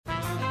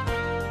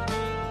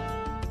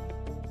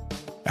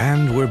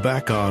And we're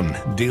back on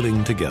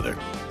Dealing Together,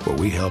 where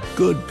we help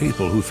good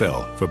people who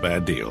fell for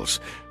bad deals.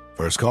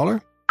 First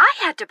caller? I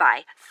had to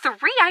buy 3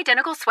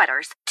 identical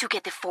sweaters to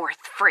get the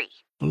 4th free.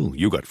 Ooh,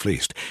 you got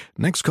fleeced.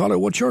 Next caller,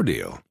 what's your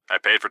deal? I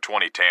paid for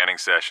 20 tanning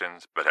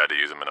sessions, but had to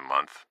use them in a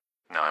month.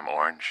 Now I'm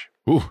orange.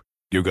 Ooh,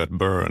 you got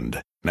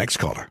burned. Next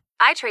caller.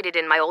 I traded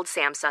in my old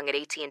Samsung at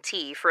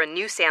AT&T for a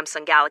new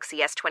Samsung Galaxy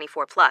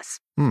S24 Plus.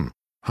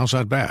 How's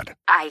that bad?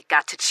 I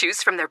got to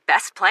choose from their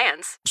best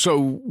plans. So,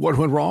 what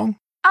went wrong?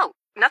 Oh,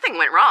 nothing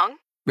went wrong.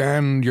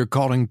 And you're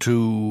calling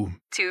to...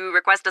 To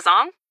request a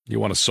song? You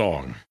want a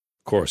song.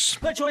 Of course.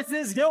 The choice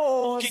is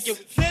yours.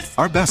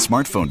 Our best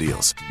smartphone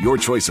deals. Your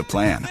choice of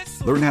plan.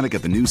 Learn how to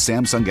get the new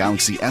Samsung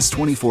Galaxy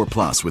S24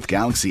 Plus with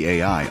Galaxy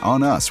AI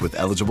on us with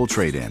eligible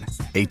trade-in.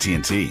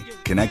 AT&T.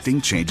 Connecting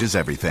changes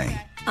everything.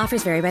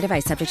 Offers vary by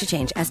device, subject to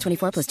change.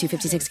 S24 plus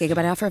 256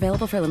 gigabyte offer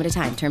available for a limited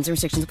time. Terms and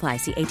restrictions apply.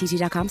 See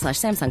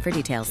att.com/Samsung for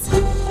details.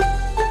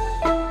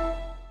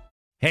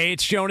 Hey,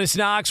 it's Jonas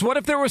Knox. What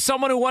if there was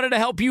someone who wanted to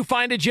help you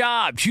find a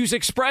job? Choose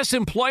Express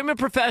Employment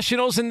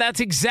Professionals, and that's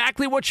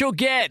exactly what you'll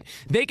get.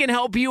 They can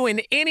help you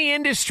in any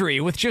industry.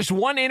 With just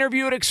one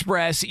interview at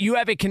Express, you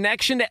have a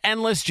connection to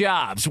endless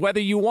jobs. Whether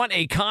you want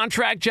a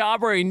contract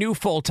job or a new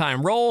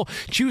full-time role,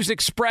 choose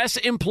Express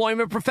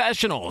Employment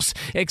Professionals.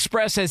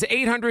 Express has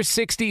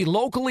 860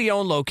 locally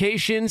owned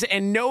locations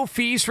and no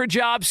fees for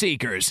job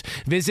seekers.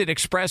 Visit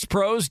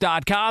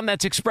expresspros.com.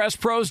 That's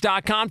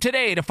expresspros.com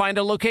today to find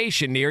a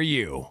location near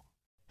you.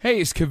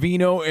 Hey, it's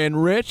Cavino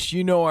and Rich.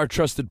 You know our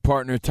trusted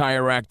partner,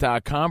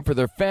 TireRack.com, for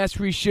their fast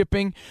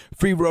reshipping,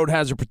 free road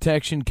hazard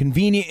protection,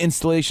 convenient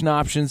installation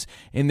options,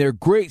 and their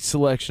great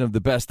selection of the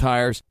best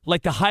tires,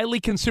 like the highly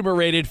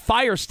consumer-rated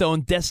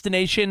Firestone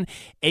Destination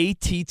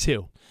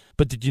AT2.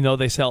 But did you know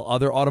they sell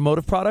other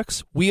automotive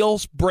products?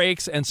 Wheels,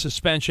 brakes, and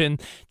suspension,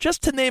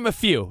 just to name a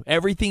few.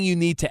 Everything you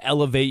need to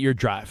elevate your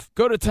drive.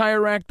 Go to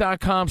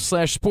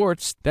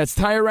TireRack.com/sports. That's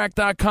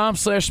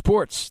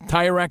TireRack.com/sports.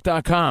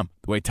 TireRack.com,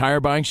 the way tire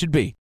buying should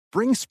be.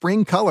 Bring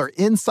spring color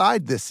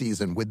inside this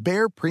season with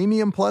Behr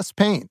Premium Plus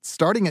paint,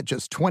 starting at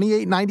just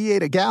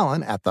 $28.98 a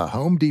gallon at the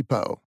Home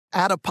Depot.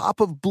 Add a pop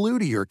of blue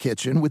to your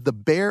kitchen with the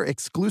Behr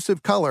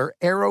exclusive color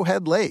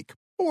Arrowhead Lake,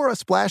 or a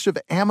splash of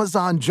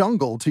Amazon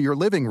Jungle to your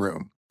living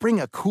room. Bring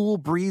a cool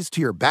breeze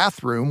to your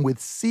bathroom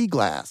with Sea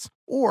Glass,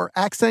 or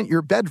accent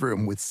your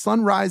bedroom with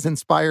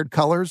sunrise-inspired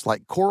colors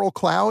like Coral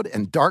Cloud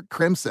and Dark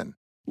Crimson.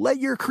 Let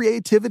your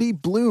creativity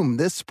bloom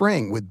this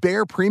spring with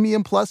Behr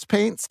Premium Plus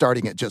paint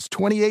starting at just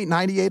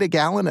 $28.98 a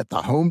gallon at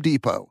the Home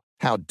Depot.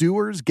 How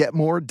doers get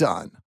more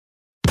done.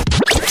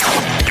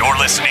 You're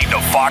listening to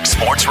Fox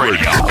Sports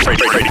Radio.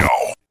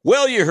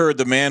 Well, you heard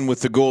the man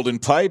with the golden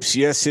pipes.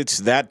 Yes, it's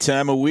that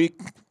time of week.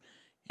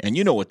 And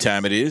you know what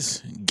time it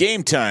is.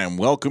 Game time.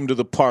 Welcome to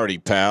the party,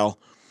 pal.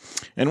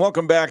 And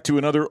welcome back to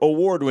another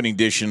award-winning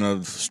edition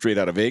of Straight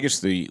Outta Vegas,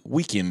 the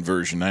weekend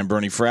version. I'm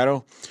Bernie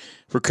Fratto.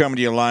 We're coming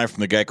to you live from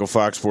the Geico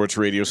Fox Sports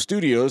Radio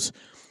studios,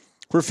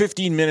 where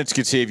 15 minutes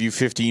could save you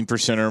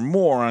 15% or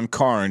more on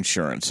car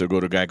insurance. So go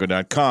to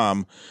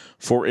geico.com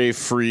for a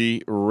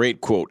free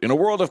rate quote. In a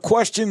world of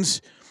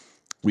questions,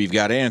 we've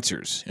got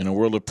answers. In a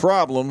world of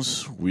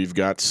problems, we've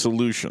got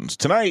solutions.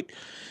 Tonight,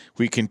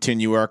 we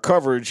continue our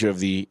coverage of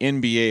the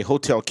NBA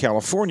Hotel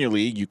California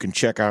League. You can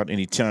check out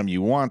anytime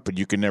you want, but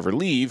you can never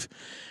leave.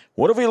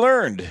 What have we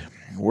learned?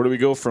 Where do we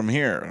go from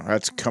here?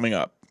 That's coming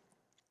up.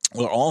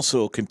 We'll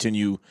also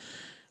continue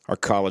our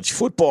college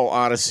football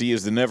odyssey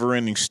as the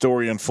never-ending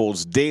story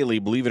unfolds daily.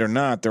 Believe it or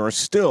not, there are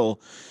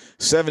still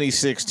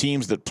 76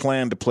 teams that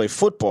plan to play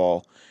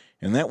football,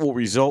 and that will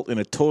result in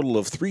a total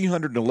of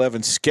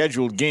 311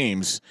 scheduled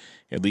games,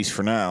 at least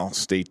for now.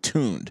 Stay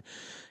tuned.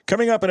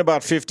 Coming up in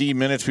about 15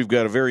 minutes, we've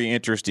got a very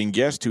interesting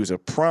guest who's a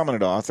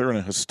prominent author and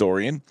a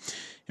historian.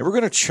 And we're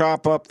going to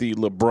chop up the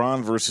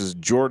LeBron versus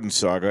Jordan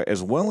saga,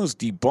 as well as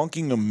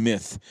debunking a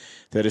myth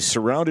that has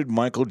surrounded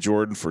Michael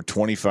Jordan for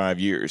 25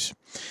 years.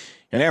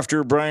 And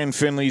after Brian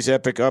Finley's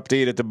epic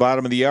update at the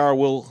bottom of the hour,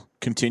 we'll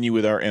continue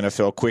with our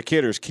NFL quick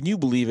hitters. Can you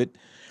believe it?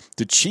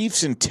 The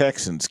Chiefs and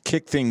Texans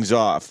kick things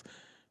off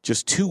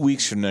just 2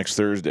 weeks from next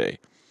Thursday.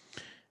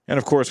 And,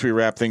 of course, we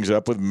wrap things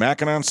up with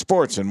Mackinac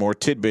Sports and more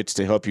tidbits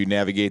to help you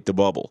navigate the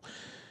bubble.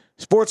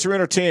 Sports are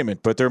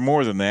entertainment, but they're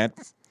more than that.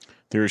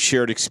 They're a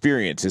shared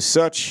experience. As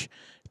such,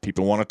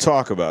 people want to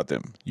talk about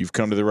them. You've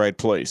come to the right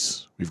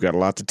place. We've got a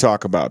lot to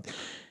talk about.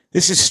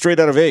 This is Straight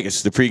Outta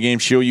Vegas, the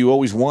pregame show you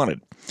always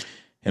wanted.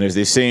 And as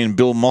they say in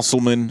Bill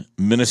Musselman,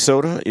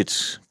 Minnesota,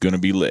 it's going to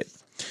be lit.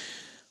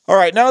 All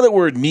right, now that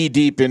we're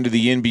knee-deep into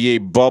the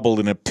NBA bubble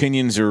and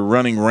opinions are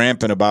running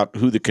rampant about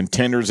who the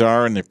contenders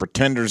are and the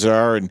pretenders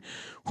are and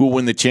who will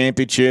win the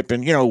championship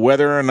and, you know,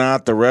 whether or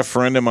not the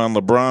referendum on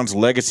LeBron's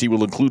legacy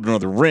will include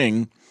another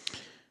ring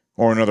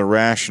or another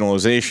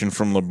rationalization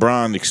from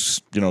LeBron,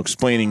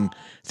 explaining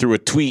through a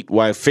tweet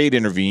why fate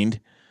intervened,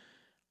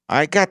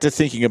 I got to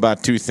thinking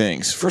about two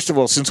things. First of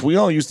all, since we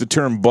all use the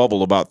term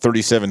bubble about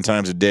 37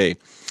 times a day,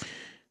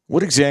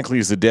 what exactly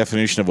is the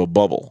definition of a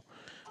bubble?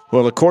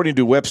 Well, according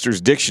to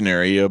Webster's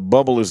dictionary, a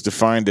bubble is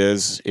defined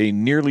as a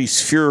nearly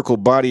spherical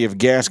body of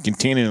gas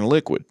containing a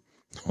liquid.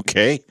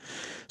 Okay,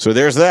 so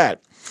there's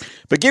that.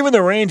 But given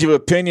the range of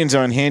opinions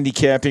on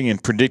handicapping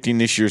and predicting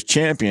this year's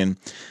champion,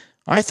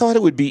 I thought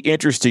it would be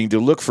interesting to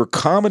look for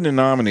common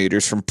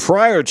denominators from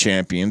prior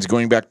champions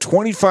going back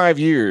 25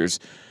 years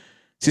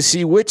to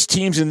see which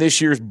teams in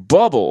this year's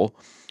bubble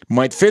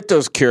might fit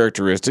those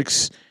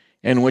characteristics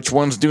and which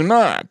ones do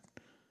not.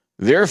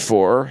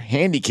 Therefore,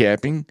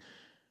 handicapping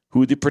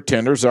who the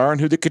pretenders are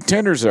and who the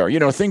contenders are. You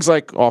know, things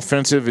like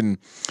offensive and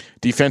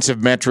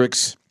defensive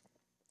metrics,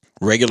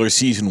 regular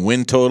season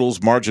win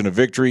totals, margin of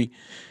victory,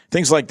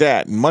 things like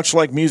that. And much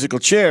like musical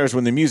chairs,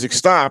 when the music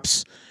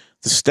stops,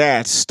 the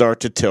stats start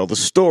to tell the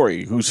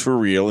story, who's for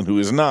real and who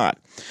is not.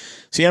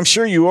 See, I'm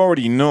sure you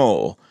already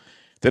know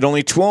that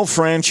only 12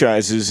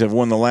 franchises have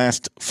won the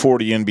last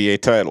 40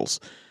 NBA titles.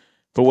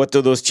 But what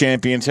do those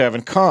champions have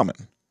in common?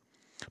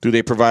 Do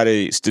they provide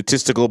a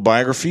statistical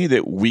biography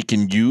that we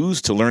can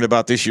use to learn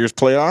about this year's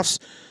playoffs?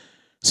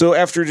 So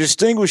after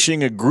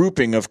distinguishing a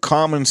grouping of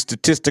common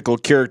statistical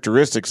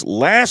characteristics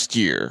last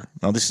year,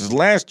 now this is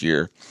last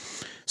year,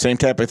 same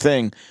type of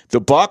thing, the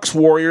Bucks,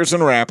 Warriors,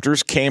 and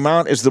Raptors came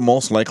out as the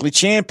most likely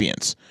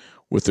champions,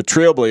 with the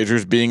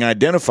Trailblazers being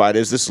identified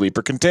as the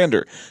sleeper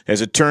contender.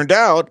 As it turned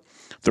out,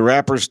 the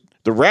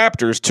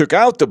Raptors took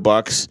out the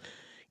Bucks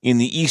in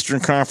the Eastern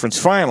Conference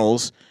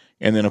Finals,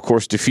 and then, of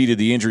course, defeated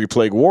the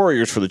injury-plagued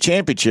Warriors for the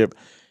championship.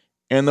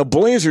 And the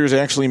Blazers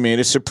actually made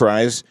a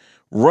surprise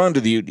run to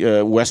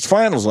the West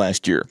Finals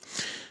last year.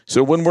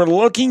 So when we're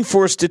looking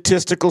for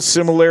statistical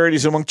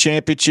similarities among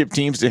championship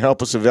teams to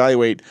help us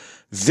evaluate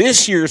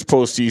this year's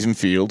postseason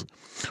field,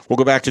 we'll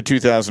go back to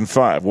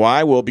 2005.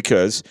 Why? Well,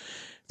 because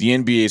the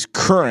NBA's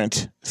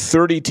current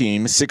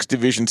 30-team,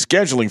 6-division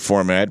scheduling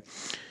format,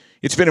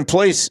 it's been in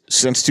place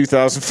since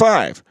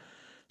 2005.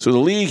 So the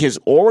league has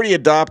already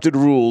adopted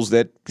rules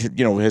that,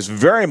 has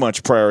very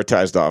much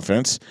prioritized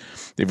offense.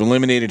 They've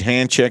eliminated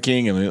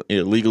hand-checking and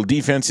illegal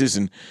defenses,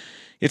 and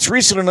it's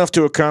recent enough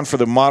to account for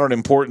the modern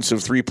importance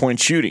of three-point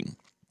shooting.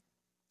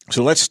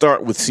 So let's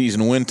start with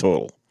season win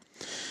total.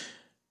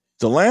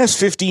 The last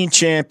 15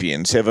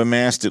 champions have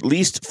amassed at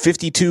least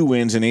 52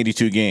 wins in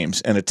 82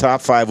 games and a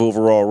top 5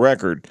 overall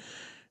record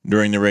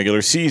during the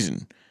regular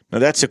season. Now,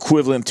 that's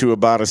equivalent to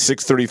about a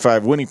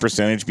 .635 winning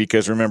percentage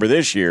because, remember,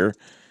 this year,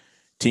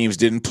 teams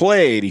didn't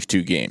play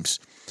 82 games.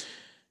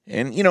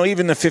 And,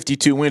 even the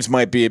 52 wins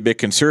might be a bit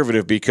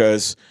conservative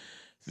because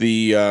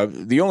the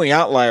only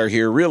outlier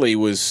here really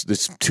was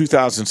this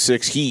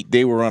 2006 Heat.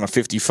 They were on a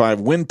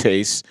 55-win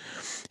pace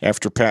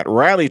after Pat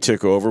Riley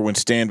took over when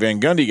Stan Van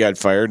Gundy got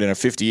fired, and a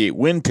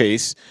 58-win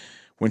pace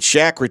when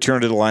Shaq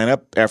returned to the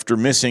lineup after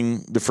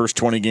missing the first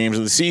 20 games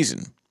of the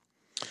season.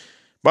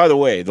 By the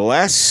way, the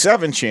last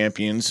 7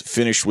 champions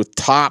finished with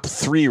top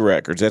 3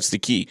 records. That's the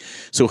key.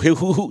 So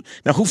who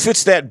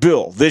fits that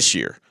bill this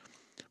year?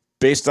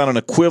 Based on an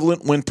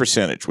equivalent win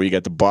percentage, where you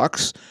got the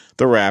Bucks,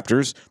 the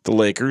Raptors, the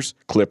Lakers,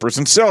 Clippers,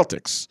 and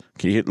Celtics.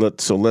 Okay,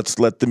 so let's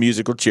let the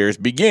musical chairs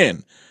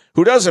begin.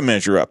 Who doesn't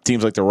measure up?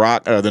 Teams like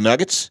the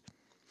Nuggets,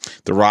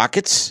 the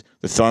Rockets,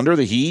 the Thunder,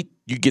 the Heat.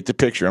 You get the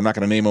picture. I'm not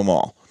going to name them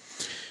all.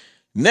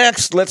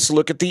 Next, let's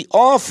look at the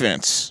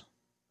offense.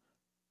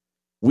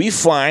 We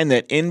find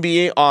that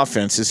NBA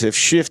offenses have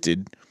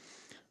shifted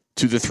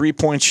to the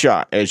three-point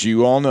shot, as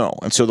you all know.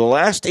 And so the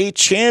last 8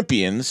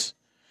 champions,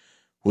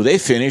 well, they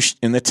finished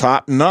in the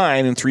top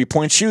 9 in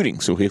three-point shooting.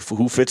 So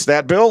who fits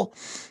that bill?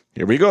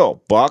 Here we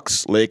go.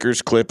 Bucks,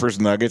 Lakers, Clippers,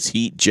 Nuggets,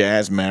 Heat,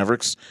 Jazz,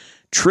 Mavericks,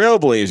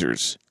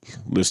 Trailblazers.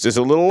 List is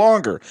a little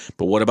longer.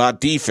 But what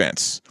about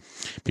defense?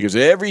 Because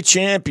every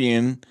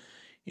champion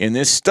in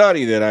this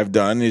study that I've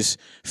done is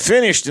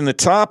finished in the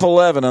top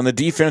 11 on the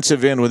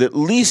defensive end with at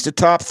least a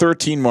top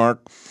 13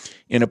 mark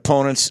in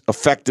opponents'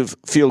 effective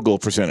field goal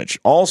percentage.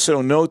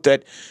 Also note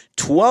that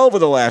 12 of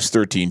the last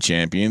 13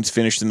 champions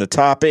finished in the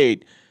top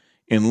 8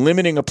 in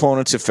limiting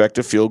opponents'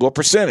 effective field goal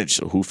percentage.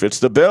 So who fits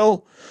the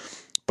bill?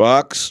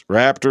 Bucks,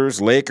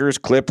 Raptors, Lakers,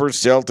 Clippers,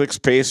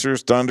 Celtics,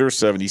 Pacers, Thunder,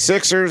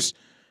 76ers,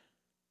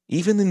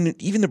 even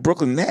the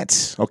Brooklyn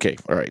Nets. Okay,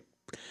 all right.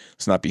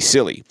 Let's not be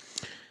silly.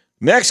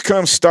 Next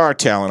comes star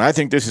talent. I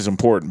think this is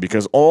important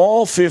because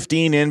all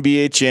 15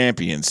 NBA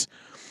champions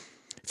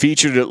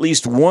featured at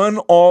least one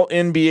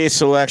All-NBA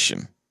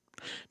selection.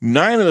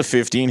 9 of the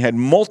 15 had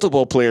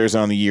multiple players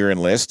on the year-end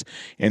list,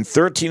 and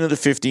 13 of the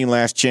 15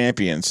 last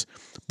champions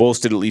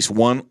boasted at least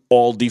one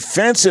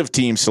All-Defensive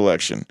Team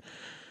selection.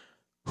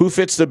 Who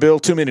fits the bill?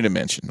 Too many to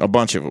mention. A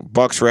bunch of them.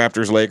 Bucks,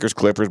 Raptors, Lakers,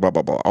 Clippers, blah,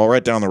 blah, blah. All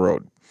right down the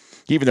road.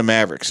 Even the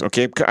Mavericks.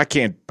 Okay, I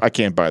can't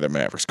buy the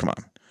Mavericks. Come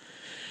on.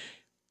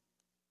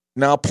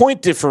 Now,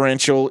 point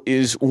differential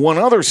is one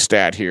other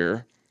stat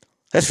here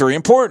that's very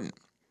important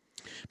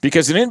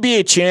because an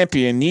NBA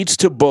champion needs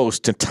to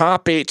boast a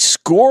top 8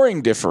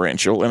 scoring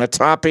differential and a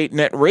top 8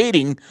 net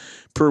rating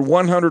per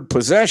 100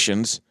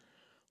 possessions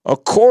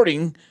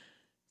according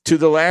to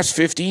the last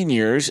 15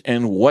 years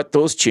and what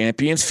those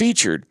champions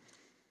featured.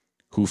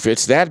 Who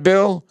fits that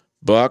bill?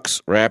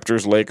 Bucks,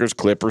 Raptors, Lakers,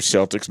 Clippers,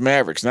 Celtics,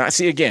 Mavericks. Now,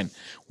 see,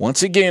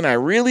 once again, I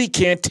really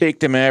can't take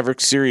the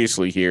Mavericks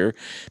seriously here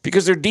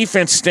because their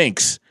defense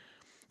stinks.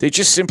 They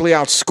just simply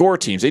outscore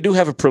teams. They do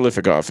have a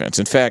prolific offense.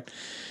 In fact,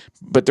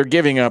 but they're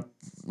giving up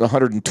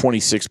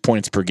 126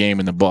 points per game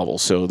in the bubble,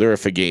 so they're a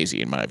fugazi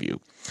in my view.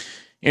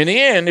 In the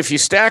end, if you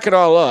stack it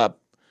all up,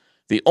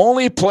 the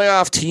only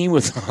playoff team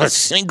with a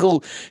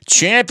single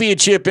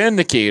championship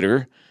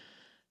indicator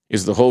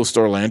is the host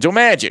Orlando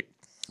Magic.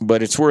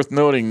 But it's worth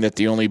noting that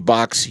the only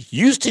box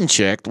Houston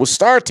checked was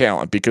star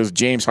talent because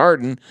James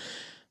Harden,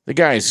 the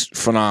guy's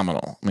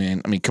phenomenal,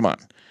 man. I mean, come on.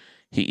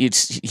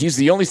 He's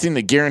the only thing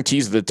that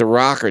guarantees that the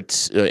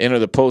Rockets enter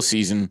the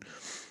postseason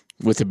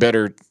with a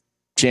better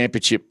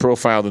championship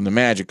profile than the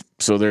Magic,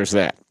 so there's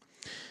that.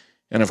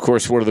 And, of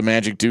course, what do the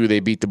Magic do? They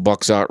beat the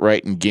Bucks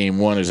outright in Game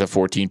 1 as a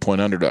 14-point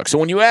underdog. So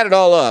when you add it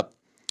all up,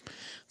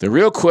 the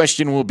real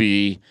question will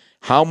be,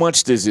 how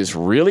much does this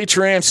really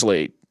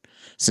translate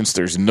since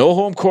there's no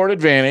home court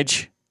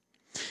advantage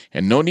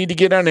and no need to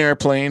get on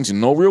airplanes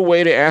and no real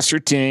way to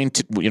ascertain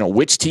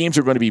which teams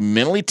are going to be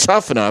mentally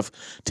tough enough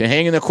to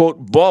hang in the,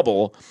 quote,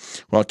 bubble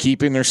while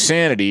keeping their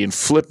sanity and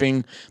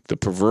flipping the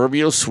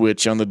proverbial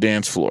switch on the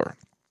dance floor.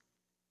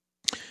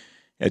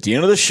 At the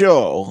end of the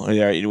show,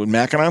 with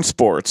Mackinon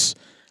Sports,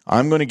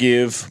 I'm going to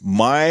give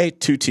my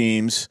two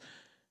teams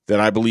that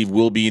I believe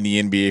will be in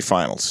the NBA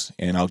Finals.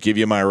 And I'll give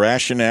you my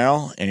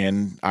rationale.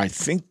 And I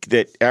think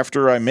that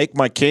after I make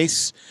my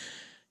case,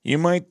 you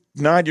might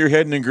nod your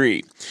head and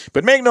agree.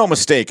 But make no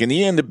mistake, in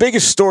the end, the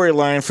biggest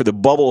storyline for the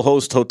bubble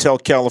host Hotel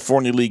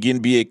California League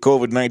NBA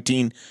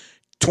COVID-19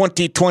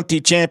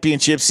 2020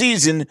 championship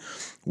season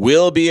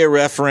will be a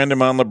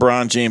referendum on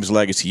LeBron James'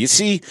 legacy. You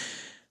see,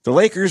 the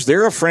Lakers,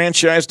 they're a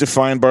franchise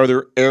defined by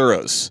their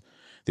eras.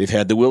 They've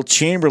had the Wilt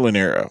Chamberlain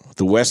era,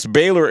 the West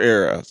Baylor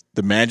era,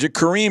 the Magic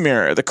Kareem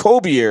era, the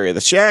Kobe era, the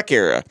Shaq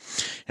era.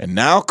 And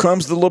now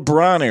comes the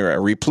LeBron era,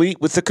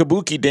 replete with the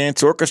kabuki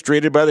dance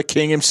orchestrated by the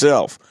king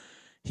himself.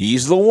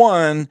 He's the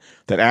one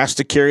that asked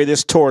to carry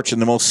this torch in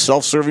the most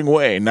self-serving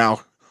way.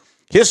 Now,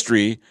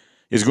 history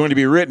is going to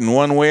be written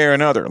one way or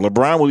another.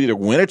 LeBron will either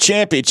win a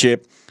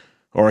championship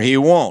or he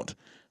won't.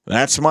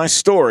 That's my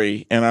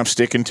story, and I'm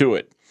sticking to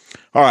it.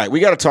 All right,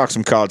 we got to talk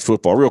some college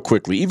football real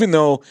quickly. Even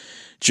though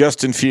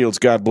Justin Fields,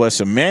 God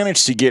bless him,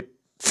 managed to get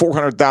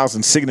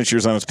 400,000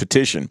 signatures on his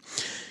petition,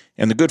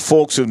 and the good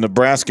folks of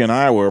Nebraska and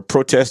Iowa are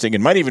protesting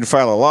and might even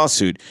file a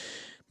lawsuit,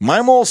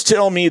 my moles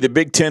tell me the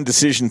Big Ten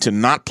decision to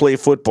not play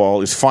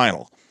football is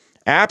final.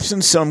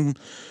 Absent some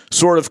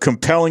sort of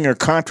compelling or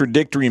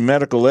contradictory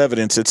medical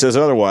evidence that says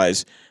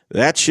otherwise,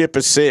 that ship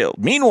has sailed.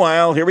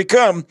 Meanwhile, here we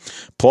come.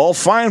 Paul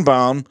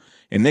Feinbaum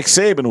and Nick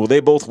Saban, well,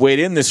 they both weighed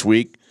in this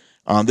week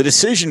on the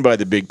decision by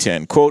the Big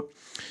Ten. Quote,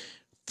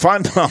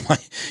 Feinbaum,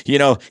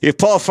 if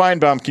Paul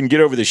Feinbaum can get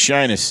over the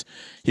shyness,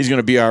 he's going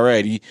to be all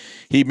right.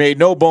 He made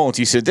no bones.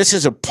 He said, this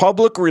is a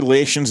public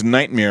relations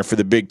nightmare for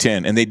the Big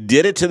Ten, and they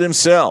did it to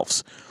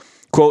themselves.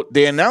 Quote,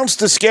 they announced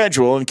the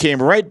schedule and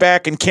came right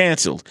back and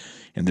canceled.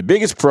 And the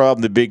biggest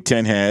problem the Big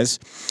Ten has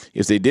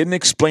is they didn't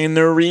explain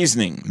their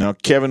reasoning. Now,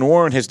 Kevin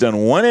Warren has done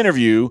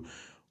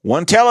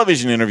one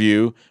television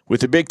interview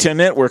with the Big Ten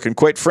Network, and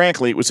quite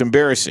frankly, it was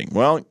embarrassing.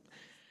 Well,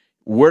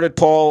 where did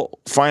Paul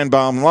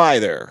Feinbaum lie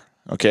there?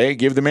 Okay,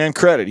 give the man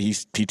credit. He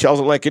tells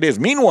it like it is.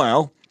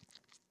 Meanwhile,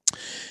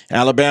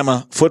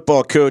 Alabama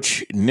football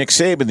coach Nick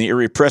Saban, the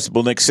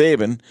irrepressible Nick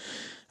Saban,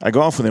 I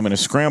golfed with him in a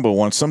scramble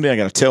once. Someday I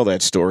got to tell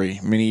that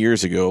story many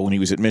years ago when he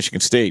was at Michigan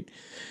State.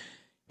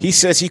 He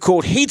says he,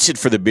 quote, hates it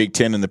for the Big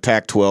Ten and the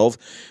Pac-12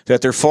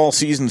 that their fall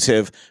seasons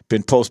have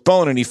been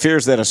postponed, and he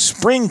fears that a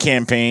spring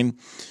campaign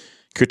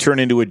could turn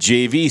into a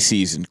JV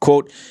season.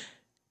 Quote,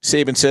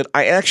 Saban said,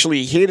 I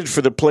actually hate it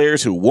for the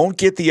players who won't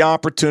get the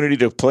opportunity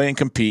to play and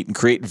compete and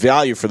create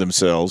value for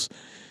themselves,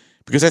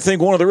 because I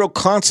think one of the real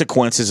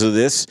consequences of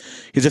this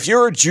is if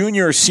you're a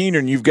junior or senior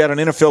and you've got an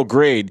NFL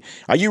grade,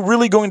 are you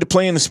really going to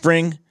play in the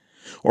spring?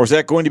 Or is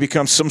that going to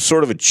become some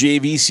sort of a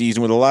JV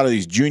season with a lot of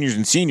these juniors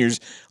and seniors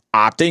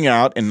opting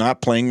out and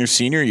not playing their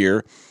senior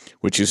year,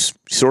 which is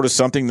sort of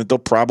something that they'll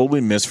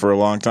probably miss for a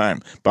long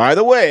time. By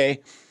the way,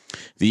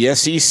 the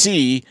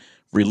SEC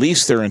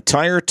released their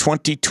entire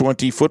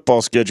 2020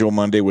 football schedule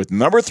Monday with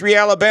number 3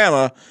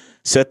 Alabama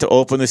set to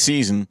open the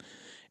season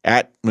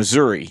at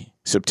Missouri,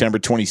 September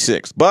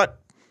 26th. But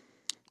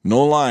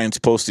no lines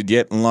posted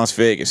yet in Las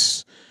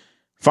Vegas.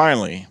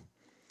 Finally,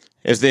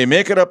 as they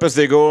make it up as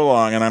they go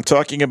along, and I'm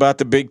talking about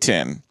the Big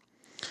Ten,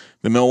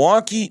 the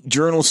Milwaukee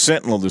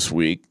Journal-Sentinel this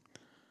week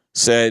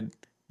said,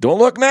 don't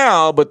look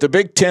now, but the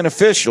Big Ten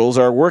officials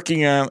are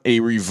working on a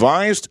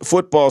revised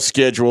football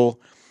schedule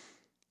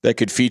that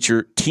could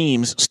feature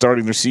teams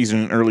starting their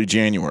season in early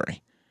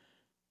January.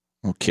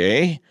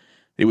 Okay.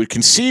 They would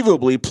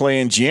conceivably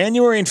play in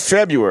January and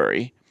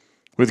February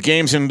with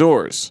games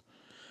indoors.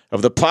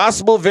 Of the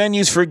possible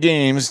venues for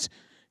games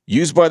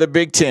used by the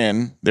Big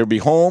Ten, there'll be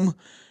home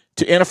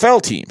to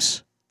NFL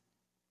teams.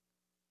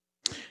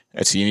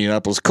 That's the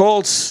Indianapolis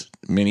Colts,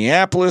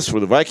 Minneapolis,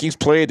 where the Vikings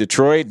play,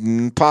 Detroit,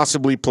 and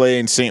possibly play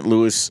in St.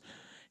 Louis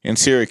and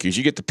Syracuse.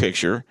 You get the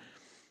picture.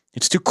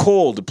 It's too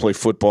cold to play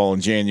football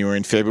in January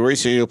and February,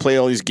 so you'll play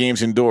all these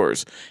games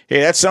indoors. Hey,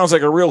 that sounds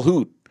like a real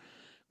hoot.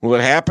 Will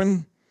it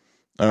happen?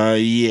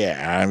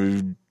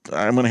 Yeah.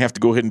 I'm going to have to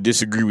go ahead and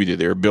disagree with you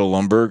there, Bill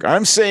Lumberg.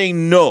 I'm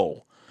saying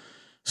no.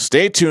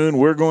 Stay tuned.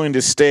 We're going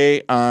to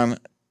stay on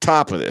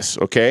top of this,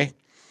 okay?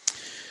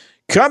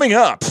 Coming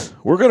up,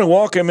 we're going to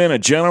welcome in a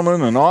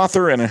gentleman, an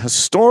author, and a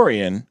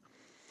historian.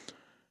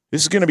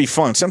 This is going to be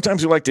fun.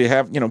 Sometimes we like to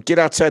have, get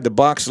outside the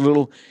box a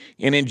little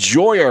and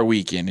enjoy our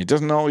weekend. It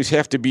doesn't always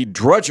have to be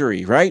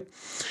drudgery, right?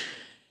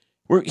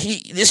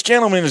 This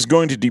gentleman is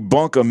going to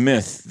debunk a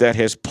myth that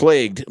has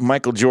plagued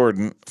Michael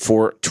Jordan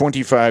for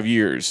 25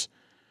 years,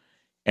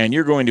 and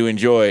you're going to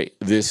enjoy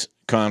this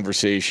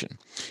conversation.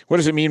 What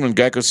does it mean when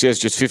Geico says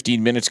just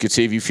 15 minutes could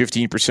save you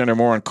 15% or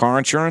more on car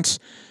insurance?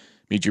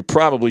 It means you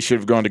probably should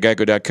have gone to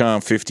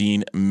geico.com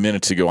 15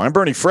 minutes ago. I'm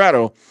Bernie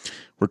Fratto.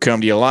 We're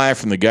coming to you live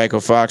from the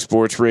Geico Fox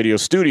Sports Radio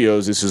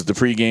studios. This is the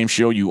pregame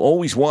show you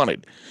always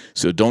wanted,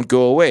 so don't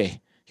go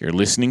away. You're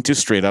listening to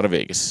Straight Outta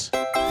Vegas.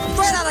 Straight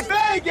Outta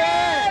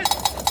Vegas!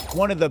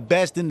 One of the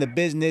best in the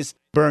business,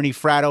 Bernie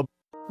Fratto.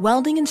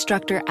 Welding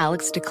instructor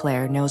Alex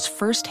DeClaire knows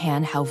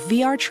firsthand how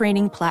VR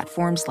training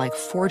platforms like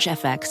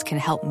ForgeFX can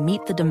help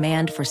meet the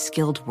demand for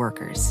skilled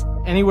workers.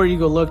 Anywhere you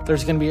go look,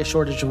 there's going to be a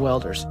shortage of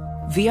welders.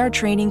 VR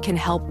training can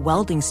help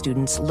welding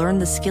students learn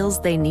the skills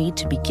they need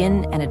to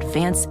begin and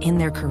advance in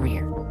their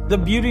career. The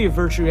beauty of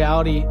virtual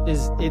reality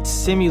is it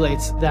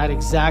simulates that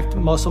exact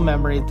muscle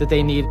memory that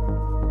they need.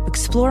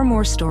 Explore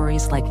more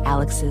stories like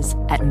Alex's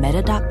at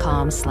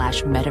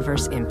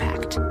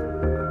meta.com/metaverseimpact.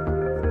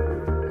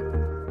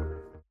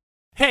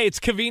 Hey, it's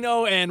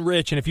Covino and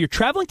Rich, and if you're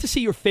traveling to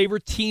see your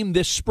favorite team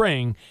this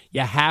spring,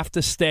 you have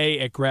to stay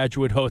at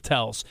Graduate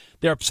Hotels.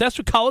 They're obsessed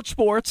with college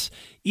sports.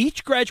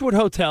 Each Graduate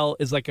Hotel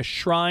is like a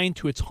shrine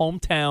to its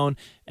hometown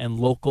and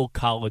local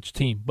college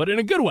team, but in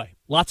a good way.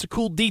 Lots of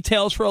cool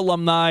details for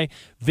alumni,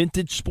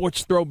 vintage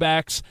sports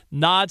throwbacks,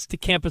 nods to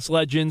campus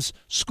legends,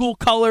 school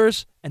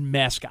colors, and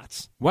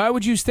mascots. Why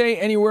would you stay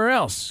anywhere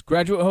else?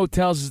 Graduate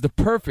Hotels is the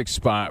perfect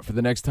spot for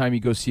the next time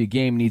you go see a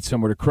game and need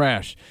somewhere to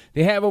crash.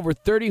 They have over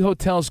 30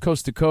 hotels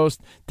coast to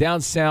coast,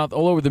 down south,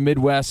 all over the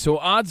Midwest, so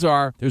odds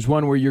are there's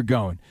one where you're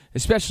going,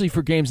 especially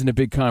for games in the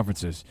big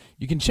conferences.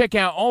 You can check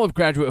out all of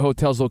Graduate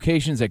Hotels'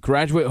 locations at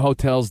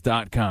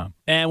graduatehotels.com.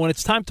 And when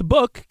it's time to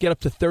book, get up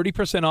to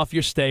 30% off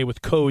your stay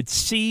with code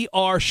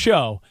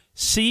CRSHOW.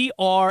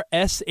 CRSHOW.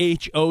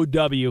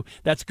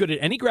 That's good at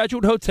any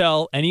Graduate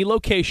Hotel, any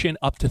location,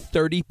 up to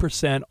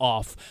 30%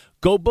 off.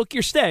 Go book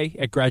your stay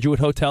at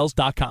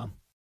graduatehotels.com.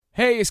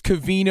 Hey, it's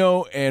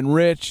Covino and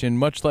Rich, and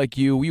much like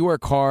you, we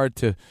work hard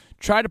to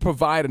try to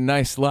provide a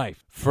nice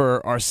life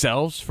for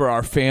ourselves, for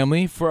our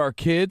family, for our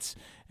kids,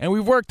 and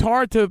we've worked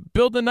hard to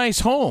build a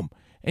nice home.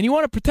 And you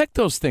want to protect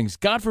those things.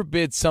 God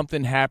forbid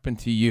something happened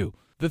to you.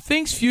 The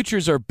things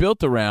futures are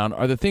built around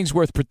are the things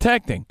worth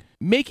protecting.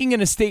 Making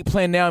an estate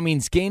plan now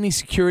means gaining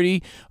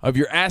security of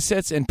your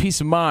assets and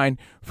peace of mind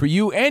for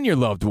you and your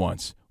loved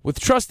ones. With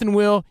Trust and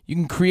Will, you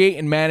can create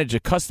and manage a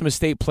custom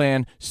estate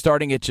plan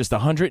starting at just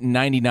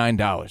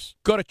 $199.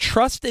 Go to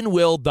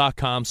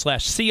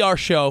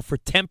trustandwill.com/CRShow for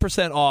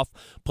 10% off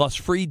plus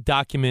free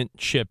document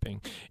shipping.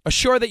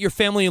 Assure that your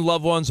family and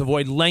loved ones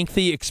avoid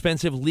lengthy,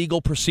 expensive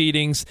legal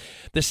proceedings,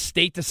 the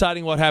state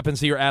deciding what happens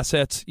to your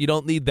assets. You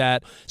don't need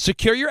that.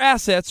 Secure your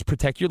assets,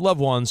 protect your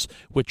loved ones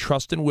with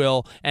Trust and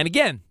Will. And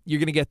again, you're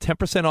going to get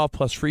 10% off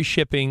plus free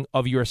shipping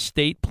of your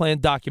estate plan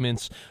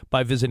documents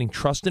by visiting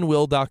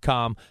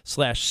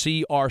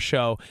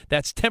trustandwill.com/CRShow.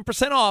 That's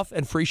 10% off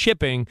and free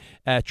shipping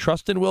at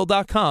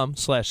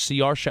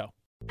trustandwill.com/CRShow.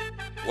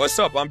 What's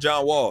up? I'm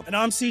John Wall. And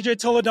I'm CJ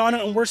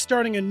Toledano, and we're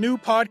starting a new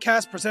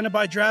podcast presented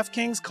by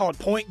DraftKings called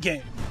Point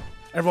Game.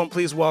 Everyone,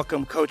 please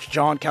welcome Coach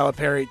John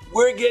Calipari.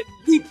 We're getting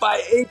beat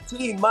by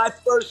 18. My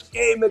first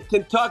game in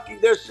Kentucky,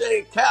 they're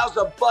saying Cal's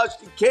a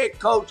bust. He can't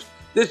coach.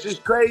 This is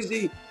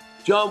crazy.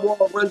 John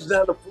Wall runs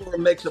down the floor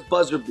and makes a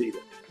buzzer beater.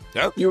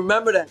 Yep. You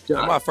remember that, John?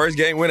 That's my first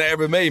game winner I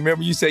ever made.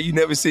 Remember you said you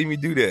never see me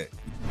do that.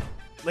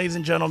 Ladies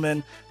and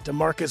gentlemen,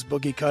 DeMarcus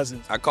Boogie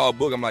Cousins. I called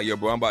Boog. I'm like, yo,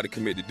 bro, I'm about to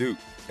commit to Duke.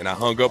 And I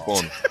hung up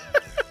on him.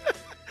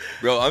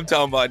 Bro, I'm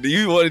talking about, do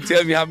you want to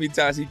tell me how many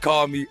times he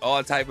called me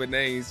all type of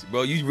names?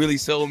 Bro, you really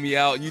sold me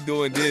out. You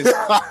doing this.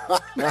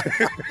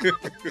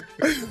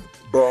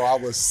 Bro, I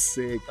was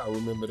sick. I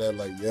remember that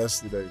like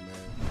yesterday, man.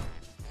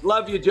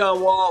 Love you,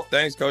 John Wall.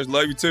 Thanks, Coach.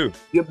 Love you, too.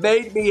 You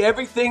made me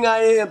everything I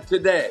am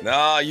today.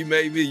 Nah, you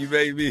made me. You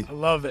made me. I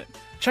love it.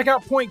 Check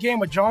out Point Game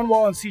with John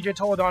Wall and CJ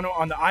Toledano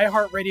on the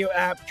iHeartRadio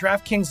app,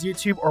 DraftKings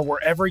YouTube, or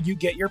wherever you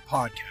get your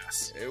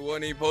podcasts. It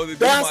wasn't even supposed to be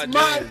That's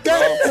my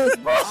game,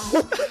 bro.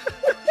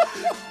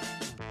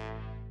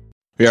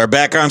 We are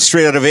back on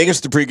Straight Outta Vegas,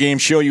 the pregame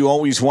show you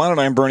always wanted.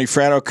 I'm Bernie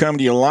Fratto, coming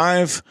to you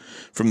live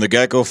from the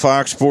Geico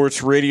Fox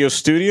Sports Radio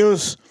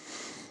studios.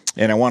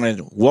 And I want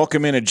to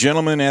welcome in a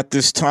gentleman at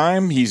this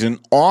time. He's an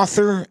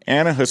author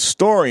and a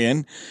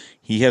historian.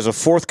 He has a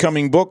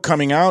forthcoming book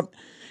coming out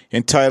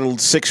entitled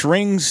Six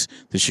Rings,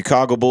 The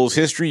Chicago Bulls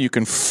History. You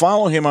can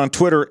follow him on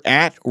Twitter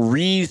at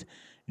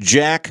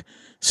ReadJack.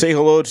 Say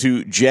hello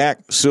to Jack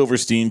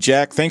Silverstein.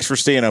 Jack, thanks for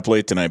staying up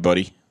late tonight,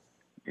 buddy.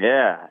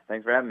 Yeah,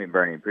 thanks for having me,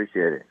 Bernie.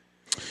 Appreciate it.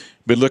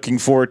 Been looking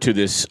forward to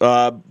this.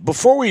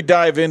 Before we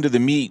dive into the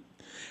meat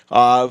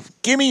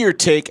Give me your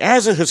take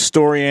as a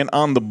historian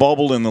on the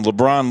bubble and the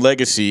LeBron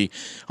legacy.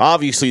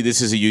 Obviously,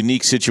 this is a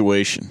unique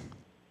situation.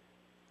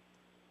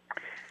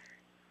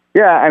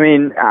 Yeah, I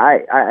mean,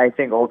 I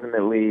think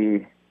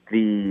ultimately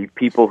the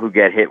people who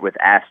get hit with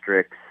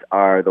asterisks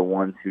are the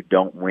ones who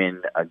don't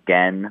win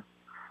again.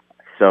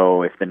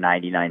 So if the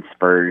 99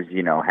 Spurs,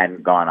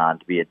 hadn't gone on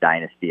to be a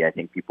dynasty, I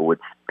think people would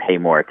pay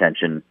more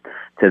attention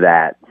to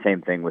that.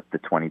 Same thing with the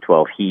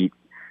 2012 Heat.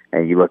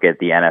 And you look at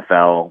the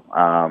NFL,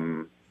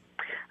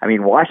 I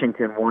mean,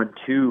 Washington won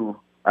 2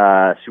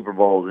 Super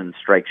Bowls in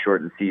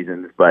strike-shortened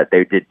seasons, but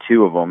they did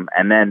 2 of them,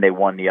 and then they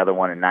won the other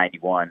one in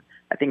 91.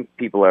 I think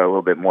people are a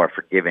little bit more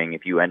forgiving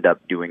if you end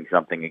up doing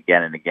something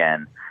again and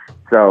again.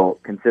 So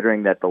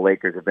considering that the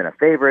Lakers have been a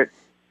favorite,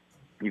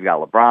 you've got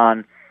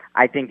LeBron.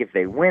 I think if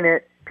they win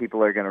it,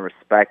 people are going to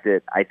respect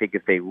it. I think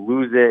if they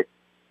lose it,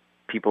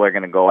 people are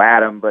going to go at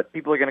them, but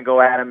people are going to go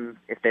at them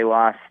if they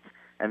lost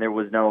and there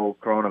was no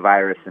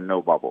coronavirus and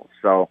no bubble.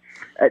 So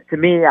to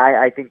me,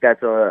 I think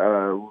that's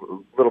a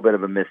little bit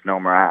of a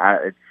misnomer.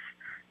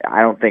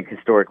 I don't think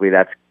historically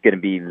that's going to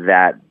be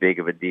that big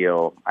of a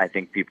deal. I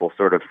think people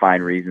sort of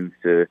find reasons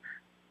to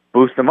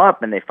boost them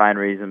up and they find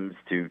reasons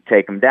to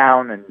take them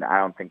down, and I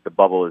don't think the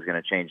bubble is going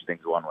to change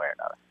things one way or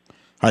another.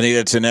 I think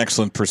that's an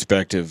excellent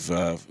perspective,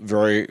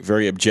 very,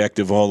 very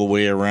objective all the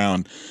way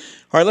around.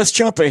 All right, let's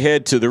jump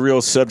ahead to the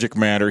real subject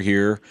matter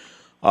here.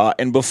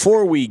 And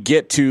before we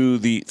get to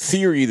the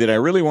theory that I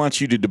really want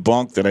you to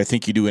debunk that I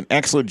think you do an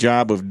excellent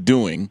job of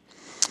doing,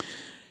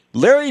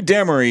 Larry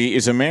Demery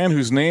is a man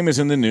whose name is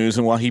in the news,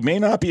 and while he may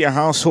not be a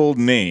household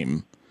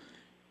name,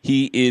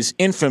 he is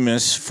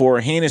infamous for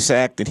a heinous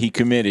act that he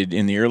committed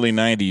in the early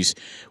 90s.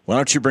 Why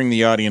don't you bring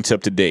the audience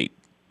up to date?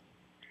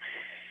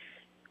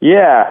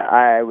 Yeah,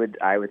 I would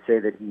say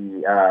that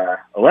he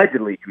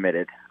allegedly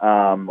committed,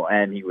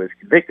 and he was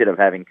convicted of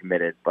having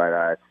committed,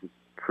 but it's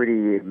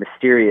pretty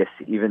mysterious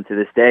even to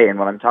this day. And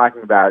what I'm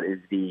talking about is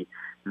the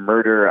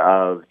murder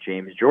of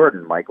James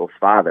Jordan, Michael's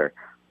father.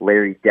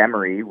 Larry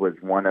Demery was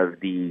one of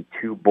the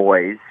 2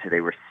 boys,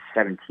 they were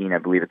 17, I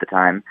believe, at the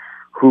time,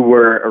 who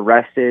were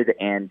arrested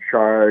and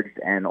charged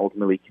and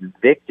ultimately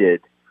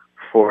convicted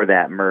for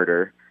that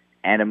murder.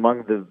 And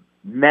among the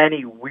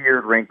many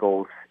weird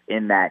wrinkles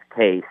in that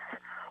case,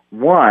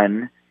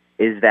 one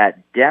is that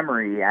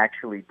Demery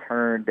actually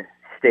turned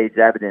state's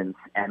evidence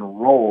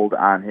and rolled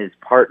on his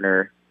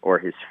partner or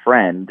his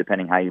friend,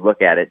 depending how you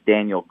look at it,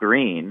 Daniel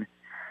Green.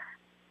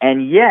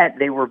 And yet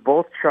they were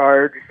both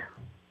charged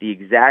the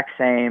exact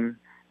same.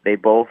 They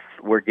both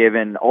were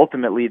given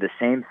ultimately the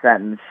same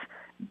sentence.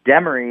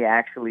 Demery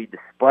actually,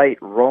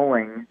 despite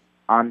rolling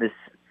on this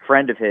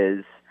friend of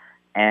his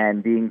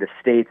and being the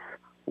state's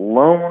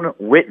lone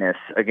witness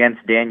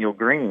against Daniel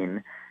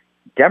Green,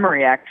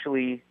 Demery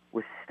actually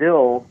was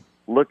still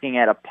looking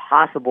at a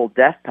possible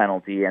death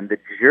penalty, and the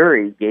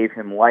jury gave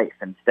him life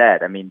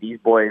instead. I mean, these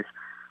boys,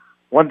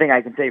 one thing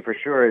I can say for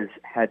sure is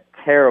had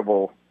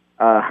terrible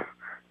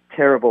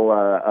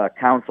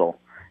counsel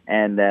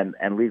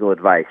and legal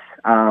advice.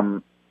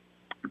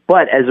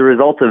 But as a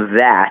result of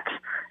that,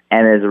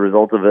 and as a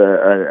result of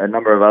a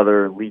number of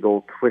other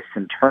legal twists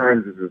and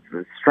turns, it's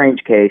a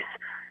strange case.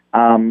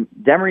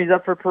 Demery's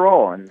up for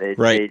parole, and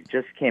they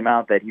just came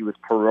out that he was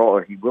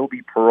paroled, or he will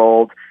be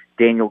paroled.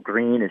 Daniel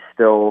Green is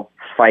still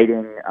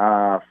fighting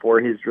for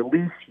his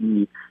release.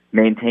 He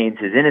maintains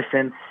his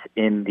innocence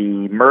in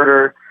the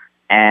murder,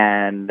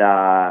 and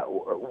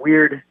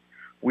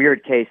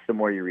weird case the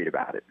more you read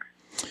about it.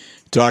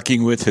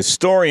 Talking with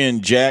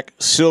historian Jack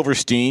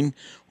Silverstein,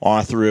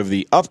 author of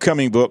the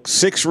upcoming book,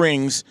 6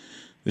 Rings,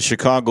 The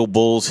Chicago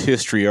Bulls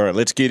History. All right,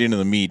 let's get into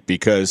the meat,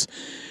 because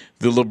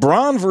the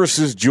LeBron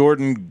versus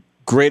Jordan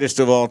greatest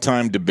of all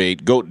time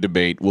debate, GOAT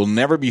debate, will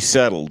never be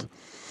settled.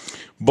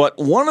 But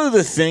one of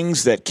the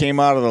things that came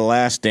out of The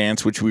Last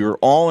Dance, which we were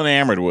all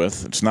enamored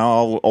with, it's now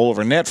all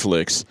over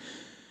Netflix,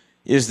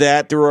 is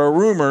that there are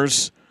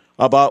rumors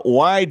about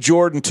why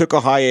Jordan took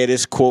a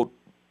hiatus, quote,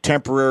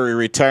 temporary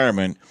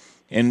retirement.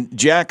 And,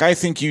 Jack, I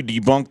think you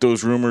debunked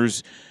those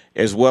rumors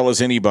as well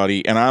as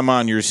anybody, and I'm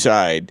on your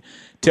side.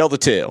 Tell the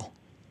tale.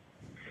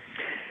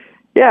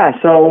 Yeah,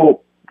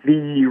 so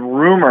the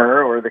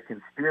rumor or the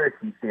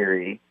conspiracy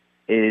theory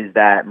is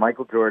that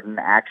Michael Jordan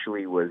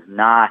actually was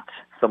not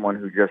someone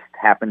who just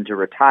happened to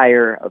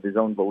retire of his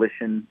own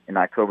volition in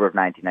October of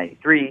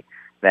 1993,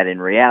 that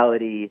in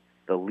reality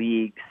the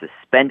league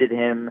suspended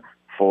him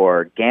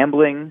for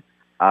gambling.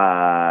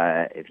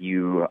 If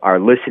you are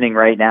listening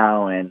right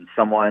now and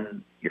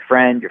someone, your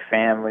friend, your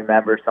family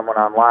member, someone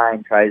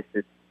online tries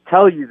to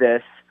tell you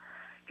this,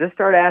 just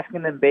start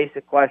asking them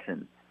basic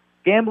questions.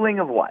 Gambling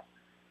of what?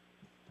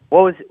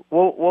 What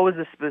was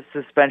the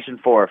suspension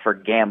for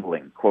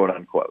gambling, quote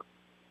unquote?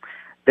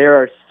 There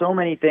are so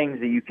many things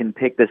that you can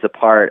pick this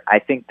apart. I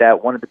think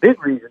that one of the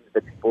big reasons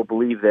that people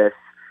believe this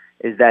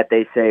is that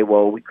they say,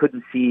 well, we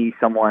couldn't see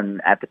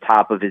someone at the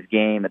top of his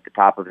game, at the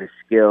top of his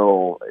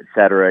skill, et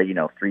cetera,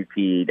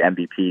 3-peat,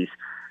 MVPs,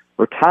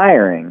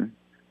 retiring.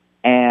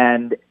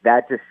 And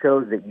that just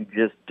shows that you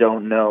just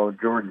don't know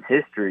Jordan's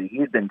history.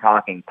 He's been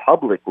talking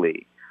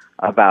publicly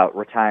about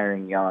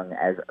retiring young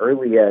as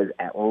early as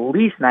at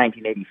least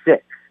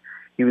 1986.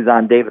 He was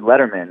on David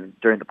Letterman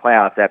during the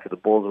playoffs after the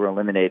Bulls were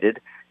eliminated,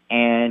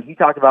 and he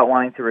talked about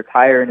wanting to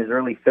retire in his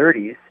early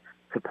 30s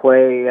to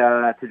play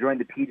to join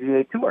the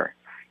PGA Tour.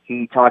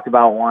 He talked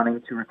about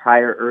wanting to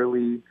retire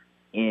early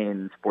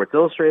in Sports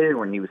Illustrated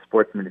when he was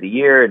Sportsman of the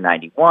Year in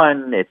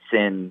 91. It's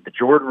in the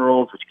Jordan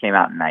Rules, which came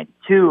out in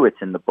 92.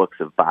 It's in the books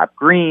of Bob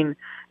Greene.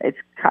 It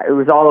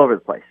was all over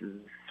the place. It was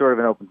sort of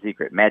an open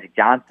secret. Magic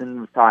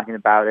Johnson was talking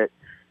about it,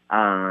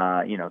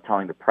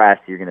 telling the press,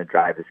 you're going to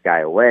drive this guy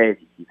away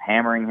if you keep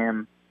hammering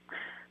him.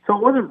 So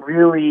it wasn't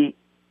really,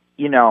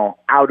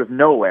 out of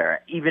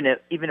nowhere, even if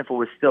it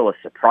was still a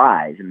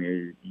surprise. I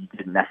mean, you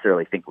didn't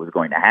necessarily think it was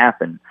going to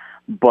happen.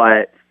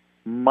 But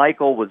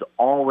Michael was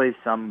always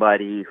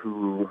somebody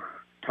who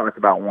talked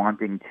about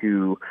wanting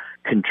to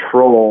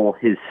control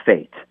his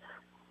fate.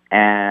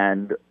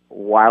 And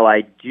while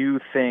I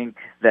do think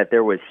that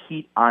there was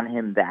heat on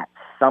him that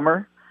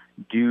summer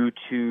due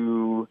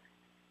to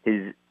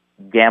his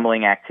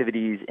gambling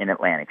activities in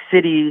Atlantic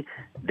City,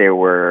 there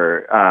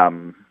were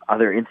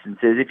other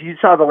instances. If you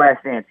saw The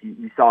Last Dance,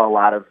 you saw a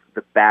lot of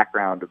the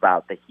background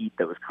about the heat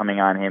that was coming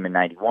on him in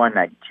 91,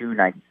 92,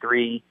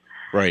 93.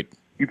 Right.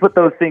 You put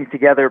those things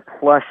together,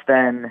 plus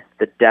then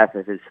the death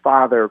of his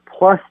father,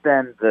 plus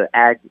then the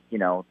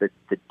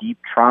deep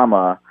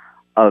trauma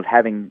of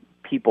having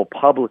people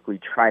publicly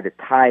try to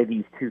tie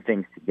these two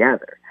things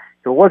together.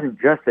 So it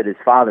wasn't just that his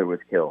father was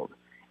killed.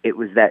 It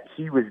was that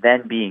he was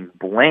then being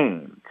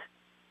blamed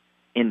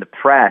in the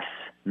press,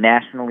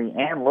 nationally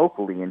and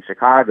locally in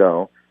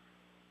Chicago,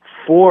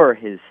 for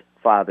his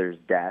father's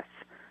death.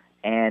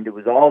 And it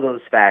was all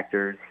those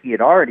factors. He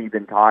had already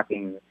been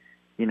talking,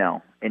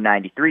 in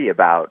 93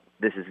 about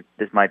this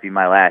might be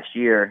my last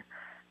year.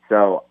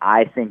 So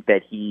I think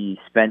that he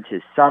spent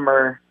his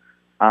summer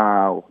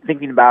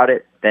thinking about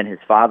it. Then his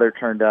father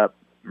turned up,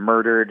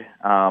 murdered.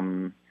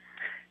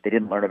 They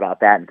didn't learn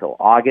about that until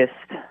August.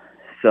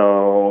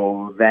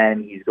 So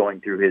then he's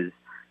going through his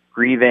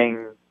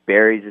grieving,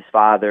 buries his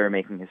father,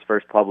 making his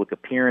first public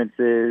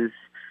appearances.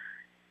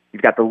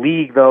 You've got the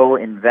league, though,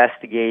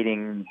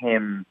 investigating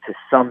him to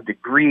some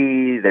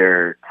degree.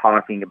 They're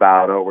talking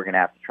about, we're going to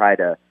have to try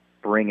to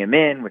bring him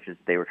in, which is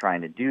they were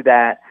trying to do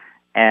that.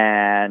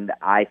 And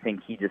I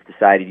think he just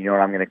decided,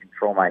 I'm going to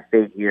control my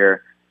fate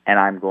here, and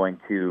I'm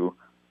going to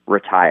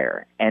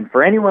retire. And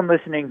for anyone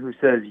listening who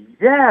says,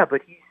 yeah,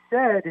 but he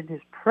said in his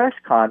press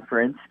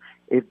conference,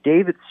 if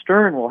David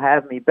Stern will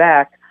have me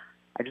back,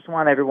 I just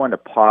want everyone to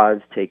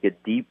pause, take a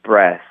deep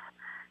breath.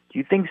 Do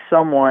you think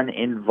someone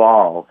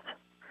involved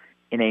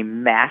in a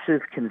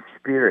massive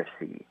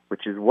conspiracy,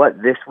 which is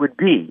what this would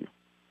be,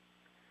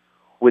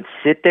 would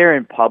sit there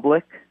in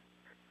public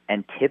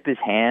and tip his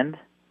hand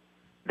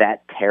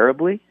that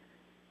terribly?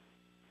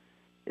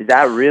 Is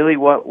that really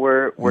what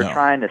we're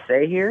trying to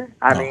say here?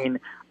 I mean,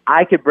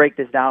 I could break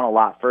this down a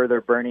lot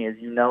further, Bernie, as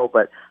you know,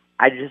 but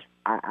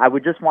I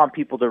would just want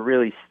people to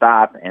really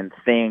stop and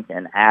think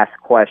and ask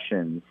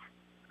questions,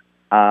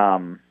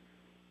 because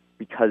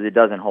it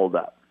doesn't hold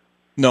up.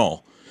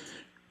 No.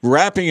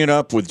 Wrapping it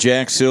up with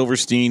Jack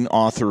Silverstein,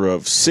 author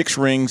of Six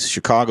Rings,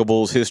 Chicago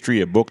Bulls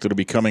History, a book that'll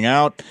be coming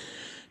out.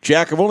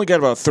 Jack, I've only got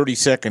about 30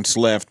 seconds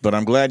left, but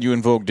I'm glad you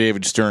invoked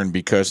David Stern,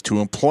 because to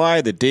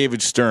imply that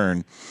David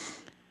Stern,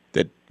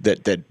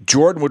 that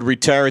Jordan would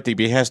retire at the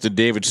behest of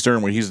David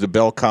Stern when he's the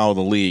bell cow of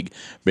the league,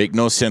 make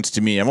no sense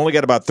to me. I've only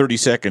got about 30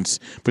 seconds,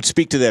 but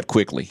speak to that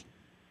quickly.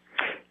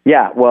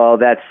 Yeah, well,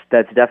 that's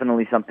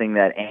definitely something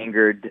that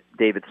angered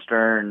David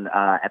Stern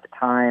at the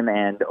time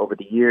and over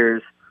the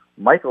years.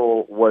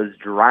 Michael was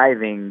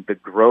driving the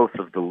growth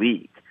of the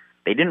league.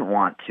 They didn't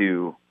want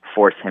to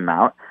force him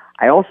out.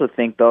 I also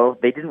think, though,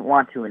 they didn't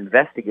want to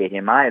investigate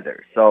him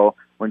either. So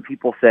when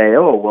people say,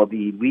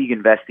 the league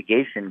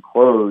investigation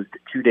closed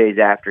 2 days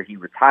after he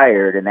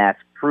retired, and that's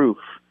proof,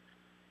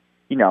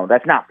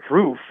 that's not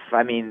proof.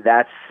 I mean,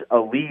 that's a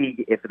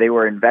league. If they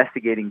were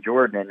investigating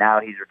Jordan and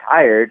now he's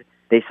retired,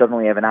 they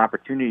suddenly have an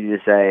opportunity to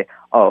say,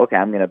 okay,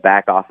 I'm going to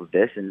back off of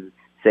this and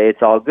say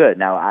it's all good.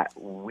 Now,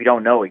 we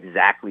don't know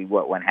exactly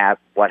what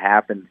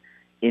happened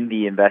in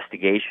the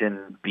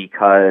investigation,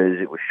 because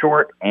it was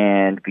short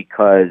and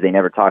because they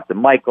never talked to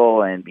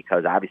Michael, and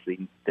because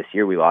obviously this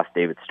year we lost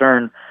David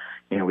Stern.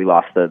 We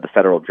lost the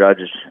federal judge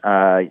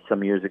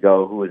some years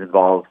ago who was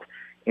involved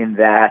in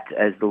that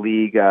as the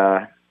league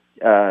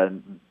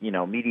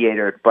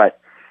mediator, but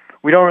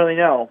we don't really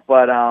know.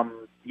 But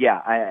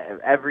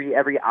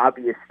every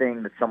obvious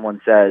thing that someone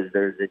says,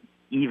 there's an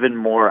even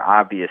more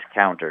obvious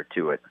counter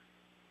to it.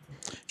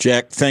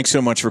 Jack, thanks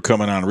so much for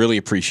coming on. Really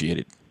appreciate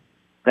it.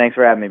 Thanks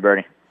for having me,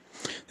 Bernie.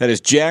 That is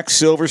Jack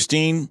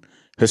Silverstein,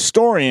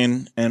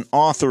 historian and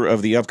author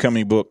of the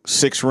upcoming book,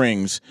 Six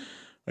Rings,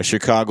 A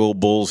Chicago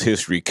Bulls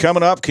History.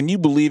 Coming up, can you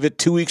believe it,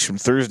 2 weeks from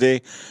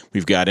Thursday,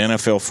 we've got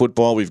NFL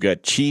football, we've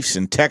got Chiefs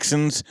and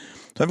Texans.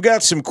 So I've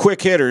got some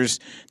quick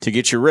hitters to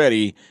get you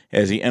ready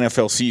as the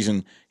NFL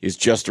season is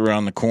just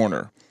around the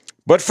corner.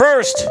 But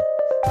first,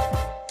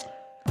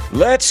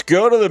 let's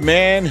go to the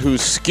man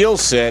whose skill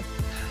set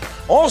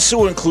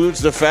also includes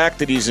the fact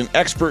that he's an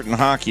expert in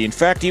hockey. In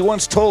fact, he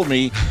once told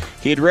me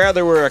he'd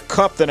rather wear a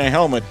cup than a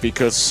helmet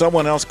because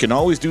someone else can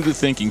always do the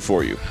thinking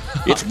for you.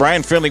 It's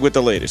Brian Finley with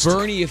the latest.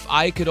 Bernie, if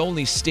I could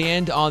only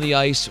stand on the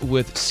ice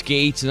with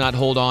skates and not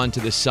hold on to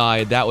the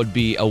side, that would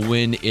be a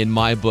win in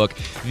my book.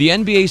 The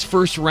NBA's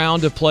first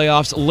round of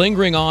playoffs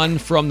lingering on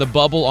from the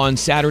bubble on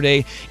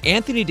Saturday.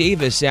 Anthony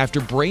Davis, after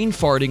brain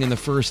farting in the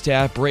first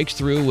half, breaks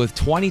through with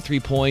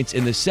 23 points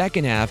in the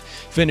second half,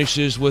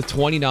 finishes with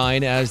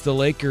 29 as the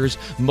Lakers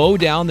mow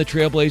down the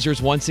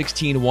Trailblazers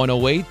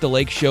 116-108. The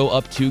Lakes show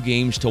up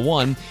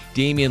 2-1.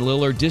 Damian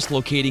Lillard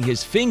dislocating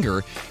his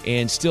finger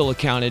and still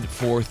accounted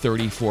for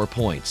 34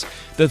 points.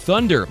 The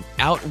Thunder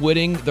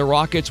outwitting the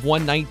Rockets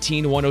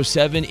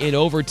 119-107 in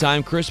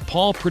overtime. Chris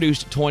Paul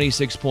produced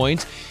 26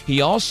 points.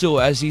 He also,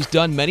 as he's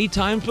done many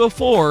times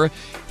before,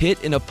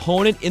 hit an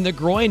opponent in the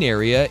groin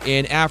area.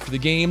 And after the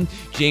game,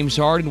 James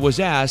Harden was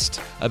asked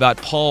about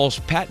Paul's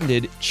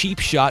patented cheap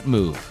shot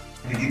move.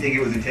 Did you think it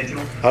was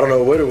intentional? I don't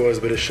know what it was,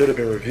 but it should have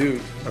been reviewed.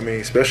 I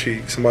mean,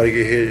 especially somebody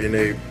get hit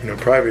in a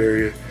private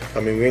area. I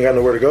mean, we ain't got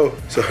nowhere to go,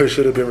 so it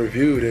should have been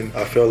reviewed, and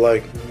I felt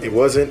like it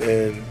wasn't,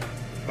 and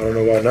I don't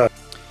know why not.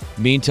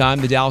 Meantime,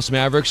 the Dallas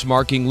Mavericks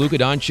marking Luka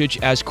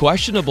Doncic as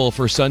questionable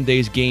for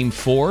Sunday's Game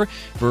 4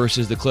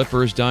 versus the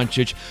Clippers.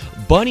 Doncic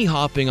bunny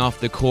hopping off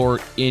the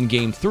court in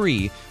Game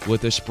 3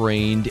 with a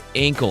sprained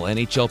ankle.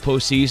 NHL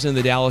postseason,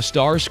 the Dallas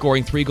Stars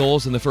scoring 3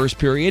 goals in the first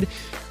period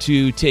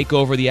to take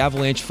over the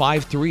Avalanche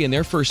 5-3 in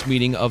their first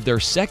meeting of their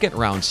second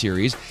round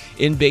series.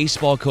 In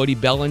baseball, Cody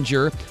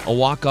Bellinger, a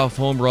walk-off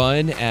home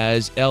run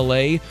as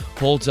L.A.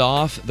 holds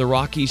off the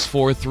Rockies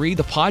 4-3.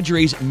 The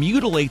Padres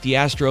mutilate the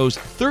Astros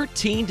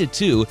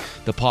 13-2.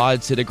 The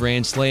Pods hit a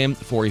grand slam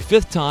for a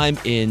 5th time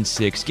in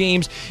 6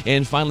 games.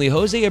 And finally,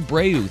 Jose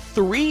Abreu,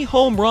 3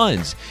 home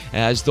runs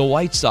as the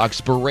White Sox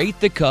berate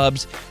the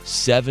Cubs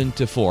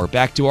 7-4.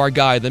 Back to our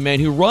guy, the man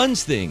who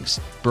runs things,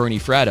 Bernie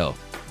Fratto.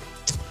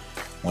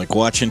 Like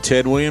watching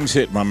Ted Williams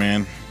hit, my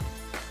man.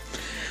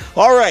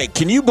 All right,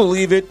 can you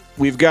believe it?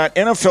 We've got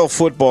NFL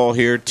football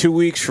here 2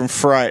 weeks from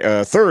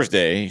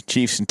Thursday,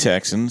 Chiefs and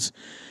Texans.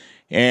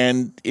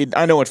 And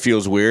I know it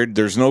feels weird.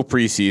 There's no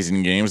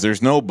preseason games.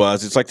 There's no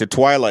buzz. It's like the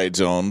Twilight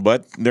Zone,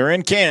 but they're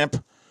in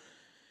camp,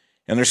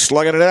 and they're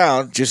slugging it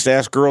out. Just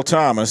ask Earl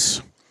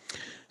Thomas.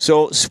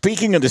 So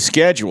speaking of the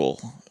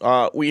schedule,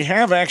 we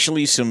have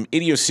actually some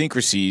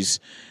idiosyncrasies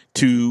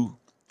to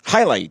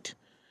highlight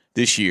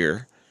this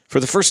year. For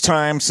the first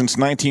time since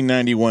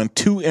 1991,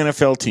 2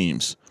 NFL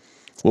teams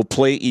will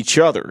play each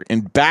other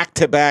in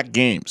back-to-back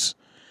games.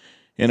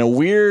 In a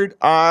weird,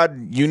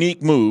 odd,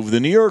 unique move, the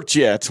New York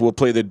Jets will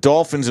play the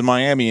Dolphins in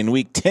Miami in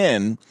Week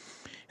 10, and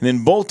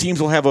then both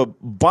teams will have a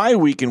bye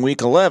week in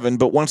Week 11,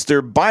 but once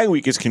their bye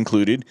week is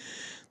concluded,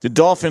 the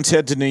Dolphins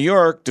head to New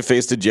York to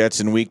face the Jets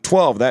in Week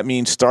 12. That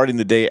means starting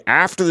the day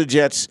after the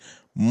Jets'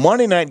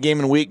 Monday night game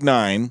in Week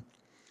 9,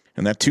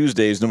 and that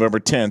Tuesday is November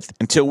 10th,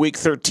 until Week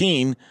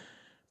 13,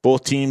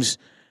 both teams,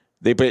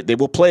 they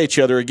will play each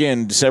other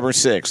again December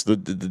 6th.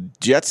 The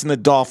Jets and the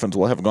Dolphins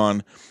will have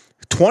gone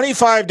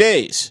 25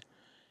 days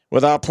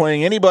without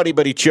playing anybody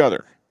but each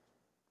other.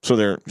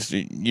 So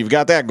you've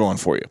got that going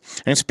for you.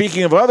 And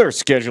speaking of other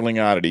scheduling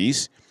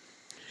oddities,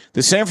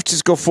 the San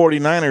Francisco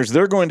 49ers,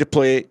 they're going to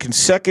play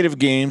consecutive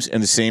games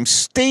in the same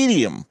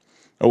stadium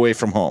away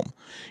from home.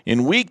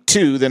 In Week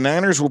 2, the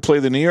Niners will play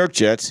the New York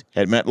Jets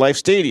at MetLife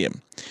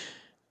Stadium.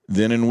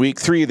 Then in Week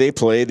 3, they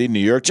play the New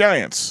York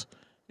Giants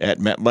at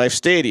MetLife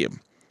Stadium.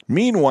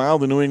 Meanwhile,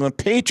 the New England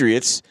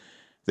Patriots,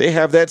 they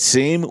have that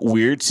same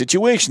weird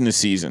situation this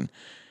season.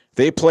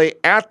 They play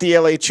at the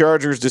LA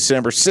Chargers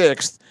December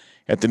 6th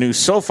at the new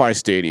SoFi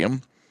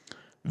Stadium.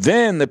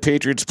 Then the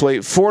Patriots play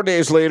 4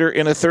 days later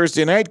in a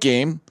Thursday night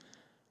game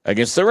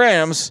against the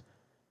Rams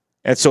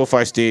at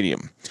SoFi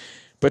Stadium.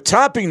 But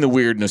topping the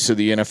weirdness of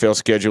the NFL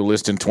schedule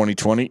list in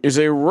 2020 is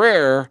a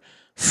rare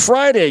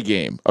Friday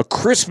game, a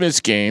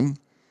Christmas game,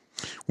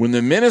 when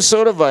the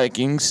Minnesota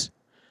Vikings,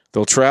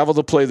 they'll travel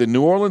to play the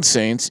New Orleans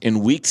Saints in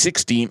Week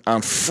 16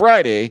 on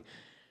Friday,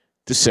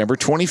 December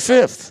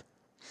 25th.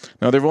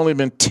 Now, there have only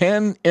been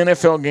 10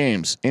 NFL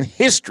games in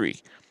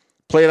history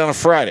played on a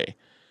Friday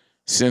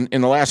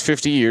in the last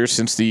 50 years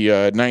since the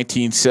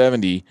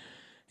 1970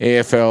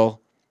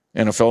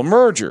 AFL-NFL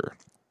merger.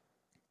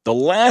 The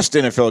last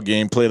NFL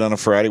game played on a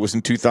Friday was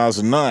in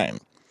 2009.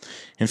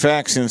 In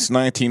fact, since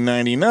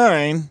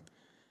 1999, if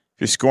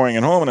you're scoring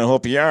at home, and I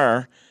hope you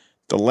are,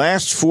 the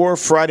last 4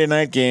 Friday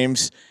night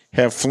games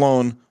have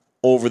flown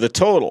over the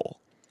total.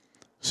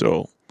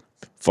 So,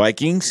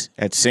 Vikings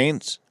at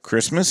Saints,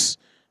 Christmas.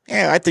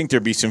 I think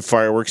there'd be some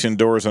fireworks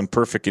indoors on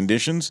perfect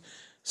conditions.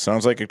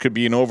 Sounds like it could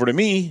be an over to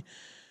me.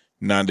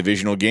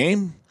 Non-divisional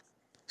game.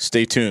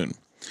 Stay tuned.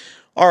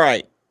 All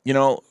right. You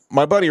know,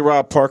 my buddy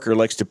Rob Parker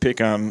likes to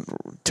pick on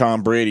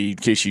Tom Brady, in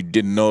case you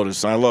didn't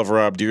notice. I love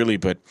Rob dearly,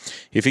 but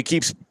if he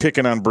keeps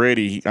picking on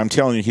Brady, I'm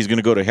telling you, he's going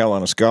to go to hell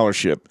on a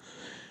scholarship.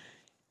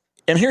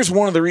 And here's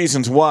one of the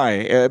reasons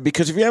why.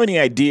 Because if you have any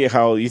idea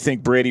how you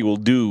think Brady will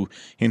do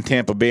in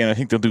Tampa Bay, and I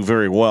think they'll do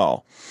very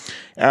well,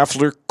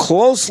 after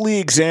closely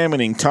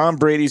examining Tom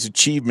Brady's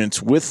achievements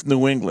with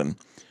New England,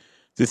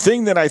 the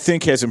thing that I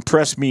think has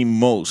impressed me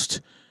most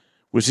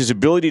was his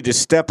ability to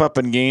step up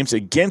in games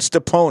against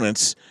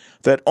opponents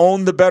that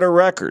own the better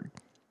record.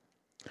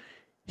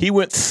 He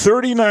went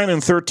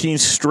 39-13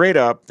 straight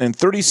up and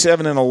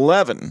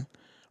 37-11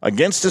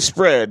 against the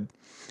spread,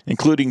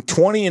 including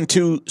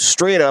 20-2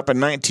 straight up and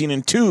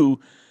 19-2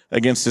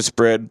 against the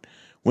spread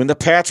when the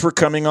Pats were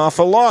coming off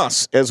a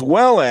loss, as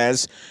well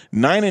as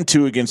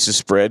 9-2 against the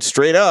spread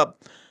straight up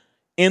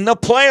in the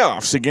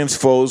playoffs against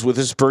foes with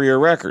a superior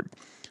record.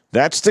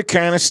 That's the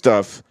kind of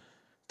stuff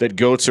that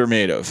GOATs are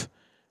made of.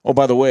 Oh,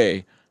 by the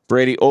way,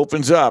 Brady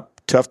opens up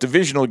tough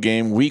divisional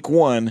game week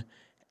 1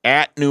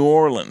 at New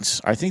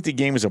Orleans. I think the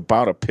game is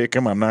about a pick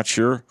 'em. I'm not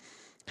sure.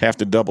 Have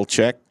to double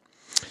check.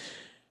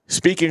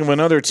 Speaking of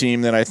another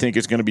team that I think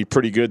is going to be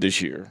pretty good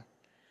this year,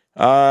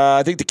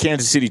 I think the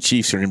Kansas City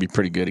Chiefs are going to be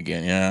pretty good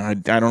again. Yeah, I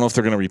don't know if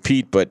they're going to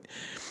repeat, but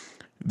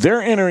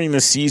they're entering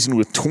the season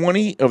with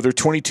 20 of their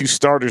 22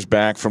 starters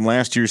back from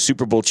last year's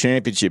Super Bowl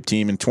championship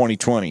team in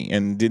 2020,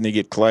 and didn't they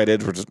get Clyde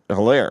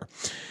Edwards-Helaire?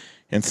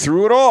 And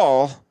through it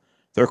all,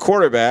 their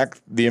quarterback,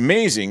 the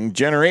amazing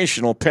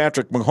generational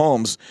Patrick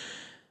Mahomes,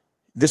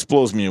 this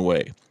blows me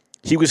away.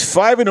 He was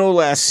 5-0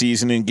 last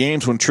season in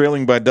games when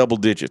trailing by double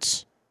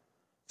digits.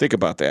 Think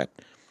about that.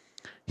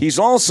 He's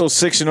also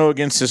 6-0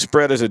 against the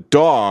spread as a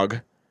dog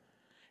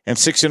and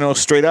 6-0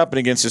 straight up and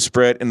against the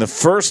spread in the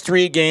first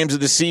 3 games of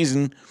the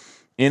season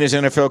in his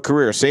NFL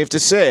career. Safe to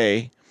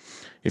say,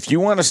 if you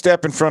want to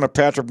step in front of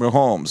Patrick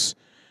Mahomes,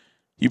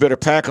 you better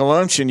pack a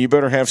lunch and you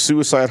better have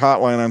Suicide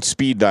Hotline on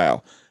speed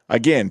dial.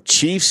 Again,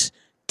 Chiefs,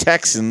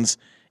 Texans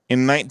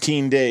in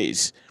 19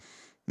 days.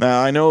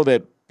 Now, I know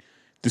that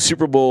the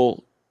Super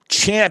Bowl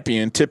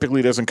champion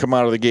typically doesn't come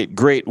out of the gate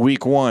great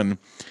week 1,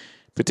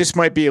 but this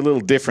might be a little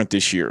different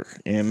this year.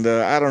 And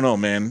I don't know,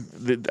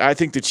 man. I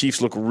think the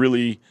Chiefs look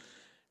really,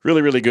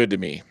 really, really good to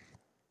me.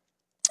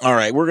 All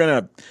right, we're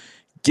going to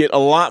get a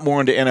lot more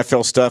into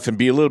NFL stuff and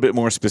be a little bit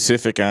more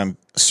specific on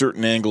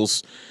certain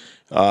angles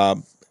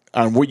on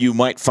where you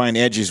might find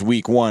edges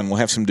week 1. We'll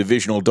have some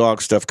divisional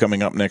dog stuff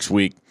coming up next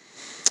week.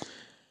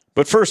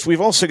 But first, we've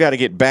also got to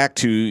get back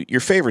to your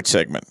favorite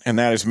segment, and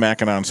that is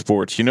Mackin' on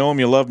Sports. You know them,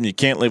 you love them, you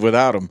can't live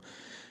without them.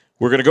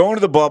 We're going to go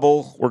into the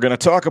bubble. We're going to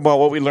talk about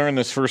what we learned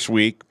this first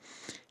week,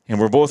 and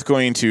we're both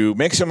going to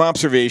make some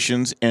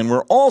observations, and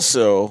we're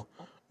also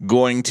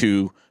going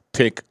to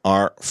pick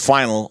our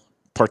final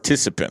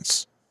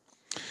participants.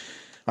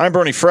 I'm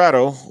Bernie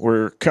Fratto.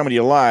 We're coming to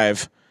you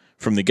live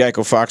from the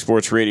Geico Fox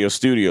Sports Radio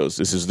studios.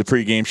 This is the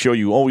pregame show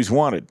you always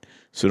wanted,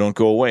 so don't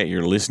go away.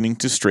 You're listening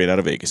to Straight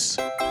Outta Vegas.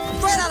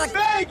 Straight out of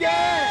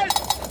Vegas!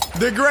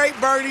 The great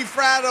Bernie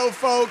Fratto,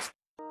 folks.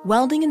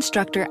 Welding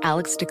instructor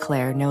Alex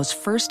DeClaire knows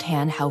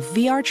firsthand how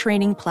VR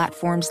training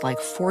platforms like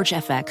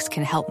ForgeFX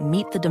can help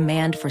meet the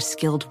demand for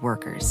skilled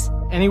workers.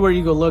 Anywhere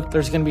you go look,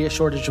 there's going to be a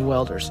shortage of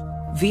welders.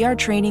 VR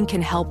training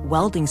can help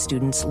welding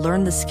students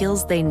learn the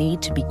skills they need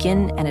to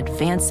begin and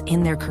advance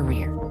in their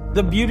career.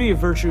 The beauty of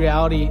virtual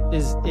reality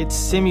is it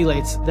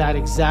simulates that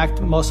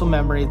exact muscle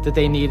memory that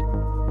they need.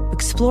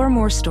 Explore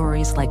more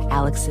stories like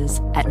Alex's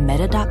at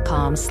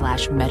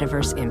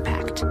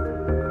meta.com/metaverseimpact.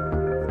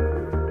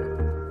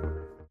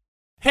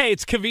 Hey,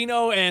 it's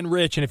Covino and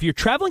Rich, and if you're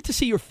traveling to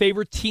see your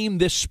favorite team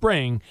this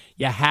spring,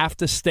 you have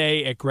to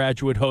stay at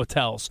Graduate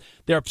Hotels.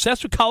 They're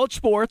obsessed with college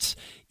sports.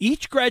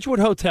 Each Graduate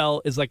Hotel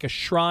is like a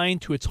shrine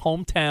to its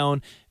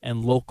hometown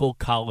and local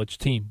college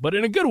team, but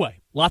in a good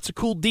way. Lots of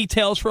cool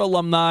details for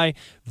alumni,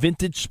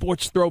 vintage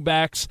sports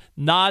throwbacks,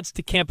 nods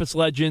to campus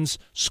legends,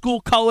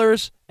 school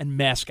colors, and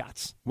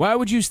mascots. Why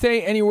would you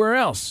stay anywhere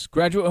else?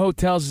 Graduate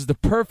Hotels is the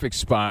perfect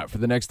spot for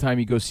the next time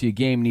you go see a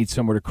game and need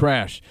somewhere to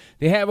crash.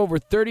 They have over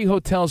 30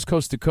 hotels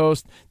coast to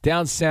coast,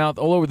 down south,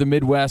 all over the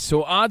Midwest,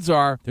 so odds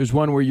are there's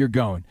one where you're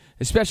going,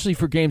 especially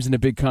for games in the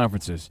big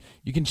conferences.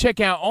 You can check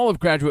out all of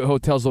Graduate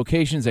Hotels'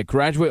 locations at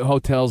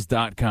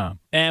graduatehotels.com.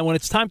 And when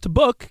it's time to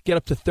book, get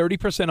up to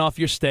 30% off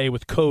your stay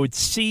with code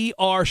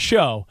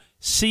CRSHOW.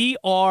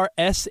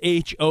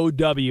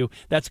 CRSHOW.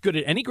 That's good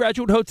at any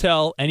Graduate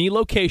Hotel, any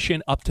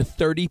location, up to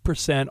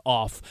 30%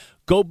 off.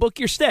 Go book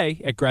your stay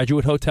at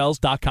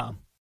graduatehotels.com.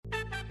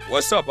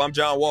 What's up? I'm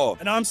John Wall.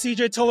 And I'm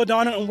CJ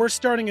Toledano, and we're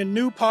starting a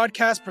new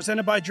podcast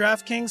presented by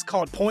DraftKings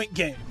called Point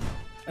Game.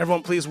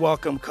 Everyone, please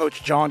welcome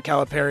Coach John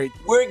Calipari.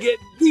 We're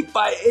getting beat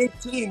by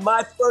 18.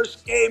 My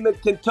first game in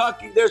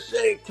Kentucky, they're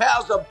saying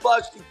Cal's a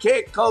bust. He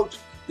can't coach.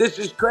 This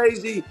is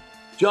crazy.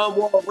 John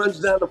Wall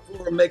runs down the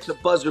floor and makes a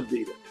buzzer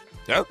beater.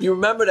 Yep. You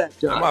remember that,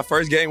 John? That's my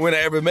first game win I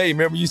ever made.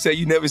 Remember you said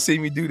you never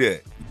seen me do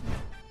that.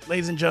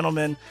 Ladies and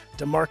gentlemen,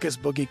 DeMarcus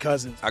Boogie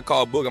Cousins. I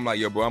called Boog. I'm like,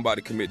 yo, bro, I'm about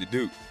to commit to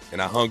Duke.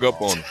 And I hung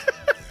up on him.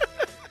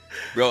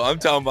 Bro, I'm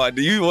talking about,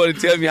 do you want to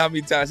tell me how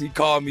many times he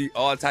called me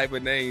all type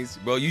of names?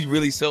 Bro, you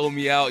really sold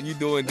me out. You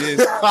doing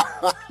this.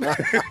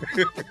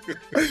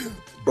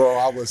 Bro,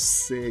 I was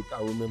sick.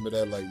 I remember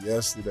that like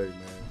yesterday,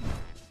 man.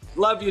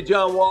 Love you,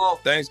 John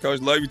Wall. Thanks,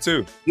 Coach. Love you,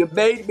 too. You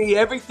made me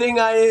everything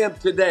I am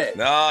today.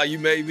 Nah, you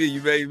made me.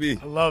 You made me.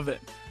 I love it.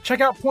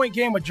 Check out Point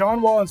Game with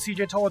John Wall and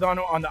CJ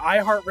Toledano on the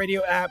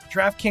iHeartRadio app,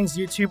 DraftKings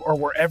YouTube, or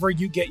wherever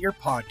you get your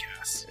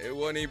podcasts. It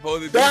wasn't even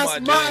supposed to do That's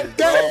my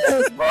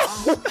dance,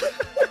 bro.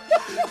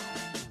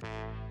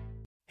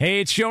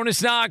 Hey, it's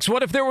Jonas Knox.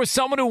 What if there was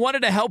someone who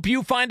wanted to help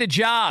you find a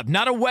job?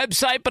 Not a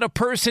website, but a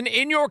person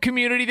in your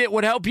community that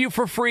would help you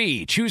for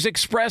free. Choose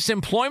Express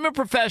Employment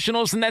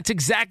Professionals, and that's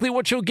exactly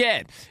what you'll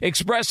get.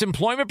 Express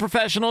Employment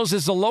Professionals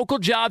is the local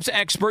jobs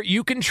expert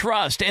you can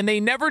trust, and they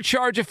never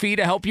charge a fee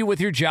to help you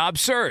with your job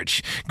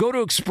search. Go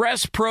to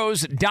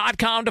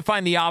expresspros.com to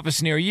find the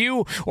office near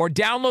you, or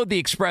download the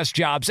Express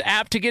Jobs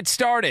app to get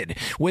started.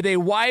 With a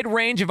wide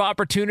range of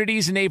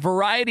opportunities in a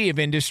variety of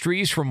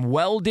industries, from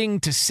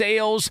welding to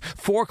sales,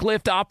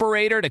 forklift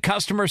operator to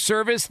customer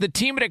service, the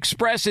team at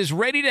Express is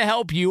ready to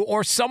help you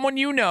or someone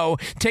you know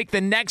take the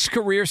next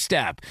career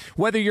step.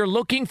 Whether you're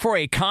looking for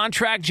a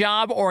contract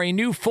job or a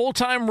new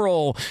full-time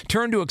role,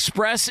 turn to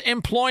Express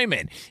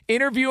Employment.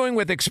 Interviewing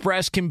with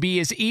Express can be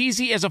as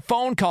easy as a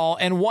phone call,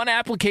 and one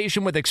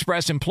application with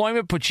Express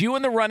Employment puts you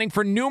in the running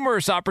for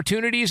numerous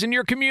opportunities in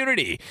your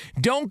community.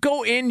 Don't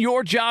go in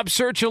your job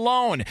search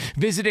alone.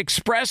 Visit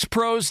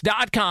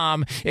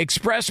expresspros.com,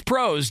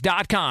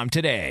 expresspros.com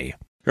today.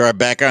 All right,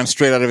 back on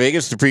Straight Out of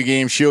Vegas, the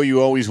pregame show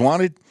you always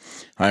wanted.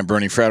 I'm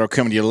Bernie Fratto,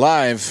 coming to you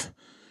live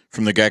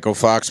from the Geico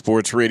Fox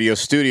Sports Radio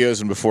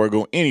studios. And before I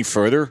go any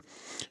further,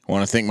 I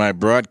want to thank my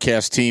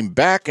broadcast team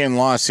back in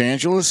Los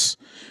Angeles,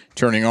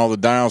 turning all the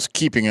dials,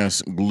 keeping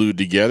us glued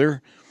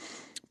together.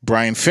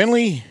 Brian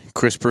Finley,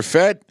 Chris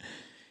Perfett,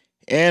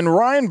 and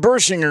Ryan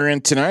Bershinger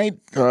in tonight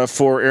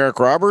for Eric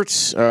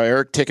Roberts.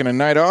 Eric taking a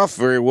night off,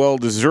 very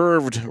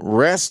well-deserved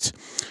rest.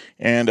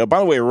 And by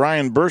the way,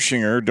 Ryan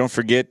Bershinger, don't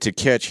forget to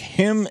catch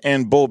him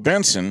and Bo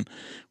Benson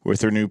with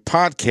their new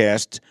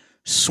podcast,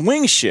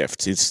 Swing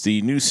Shift. It's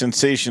the new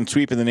sensation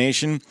sweep in the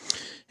nation.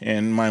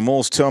 And my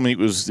moles tell me it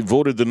was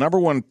voted the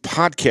 #1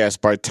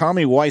 podcast by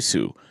Tommy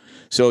Wiseau.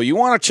 So you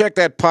want to check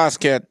that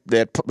podcast,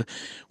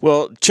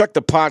 check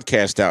the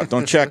podcast out.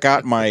 Don't check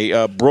out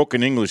my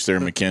broken English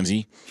there,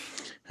 Mackenzie.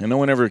 And no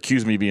one ever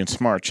accused me of being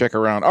smart. Check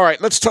around. All right,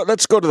 let's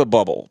go to the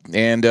bubble.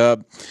 And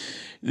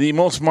the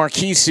most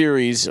marquee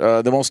series,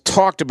 the most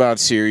talked about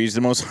series, the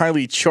most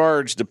highly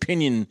charged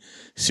opinion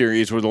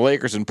series were the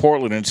Lakers in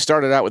Portland, and it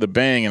started out with a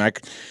bang.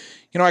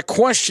 And I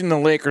questioned the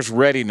Lakers'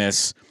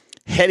 readiness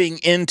heading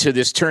into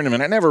this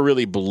tournament. I never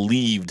really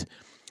believed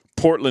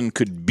Portland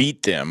could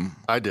beat them.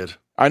 I did.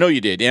 I know you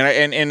did,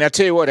 and I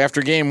tell you what,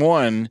 after Game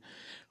 1,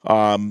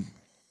 I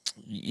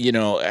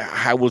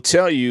will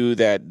tell you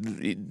that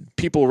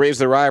people raise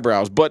their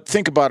eyebrows. But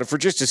think about it for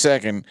just a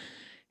second,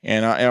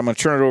 and I'm going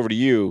to turn it over to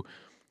you.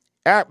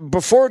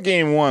 Before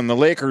Game 1, the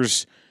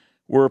Lakers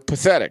were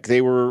pathetic.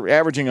 They were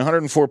averaging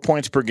 104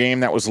 points per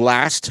game. That was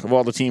last of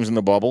all the teams in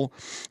the bubble.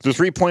 Their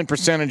three-point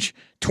percentage,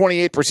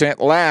 28%,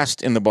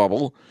 last in the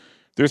bubble.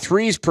 Their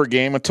threes per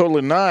game, a total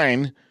of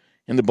 9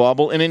 in the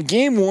bubble. And in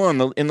Game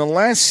 1, in the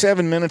last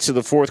 7 minutes of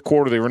the fourth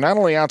quarter, they were not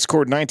only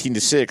outscored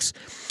 19-6,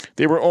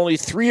 they were only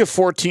 3 of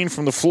 14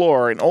 from the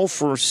floor and 0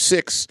 for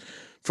 6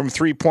 from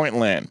three-point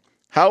land.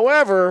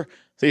 However,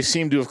 they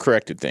seem to have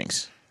corrected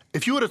things.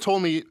 If you would have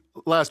told me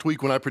last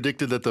week when I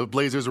predicted that the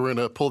Blazers were going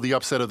to pull the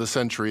upset of the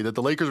century, that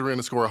the Lakers were going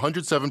to score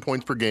 107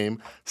 points per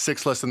game,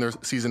 6 less than their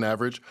season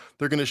average,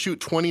 they're going to shoot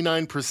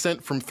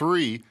 29% from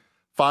 3,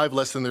 5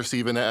 less than their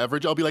season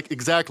average, I'll be like,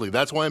 exactly.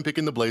 That's why I'm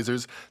picking the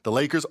Blazers. The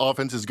Lakers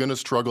offense is going to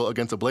struggle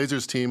against a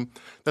Blazers team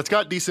that's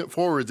got decent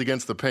forwards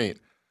against the paint.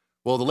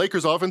 Well, the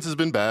Lakers offense has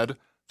been bad.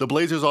 The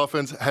Blazers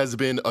offense has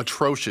been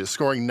atrocious,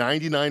 scoring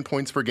 99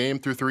 points per game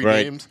through 3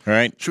 games,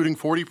 shooting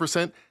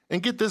 40%.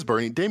 And get this,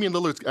 Bernie, Damian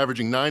Lillard's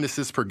averaging 9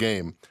 assists per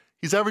game.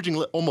 He's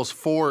averaging almost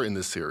 4 in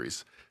this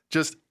series.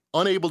 Just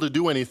unable to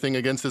do anything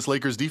against this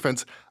Lakers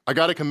defense. I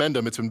got to commend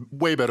him. It's been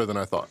way better than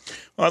I thought.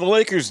 Well, the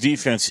Lakers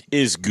defense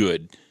is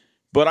good.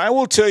 But I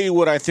will tell you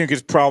what I think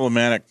is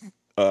problematic,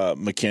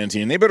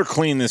 Mackenzie, and they better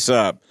clean this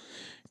up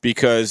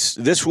because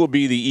this will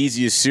be the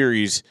easiest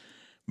series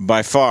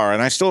by far.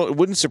 And it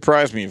wouldn't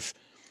surprise me if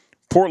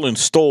Portland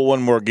stole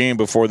one more game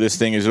before this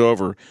thing is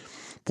over.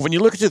 But when you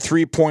look at the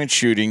three-point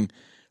shooting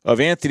of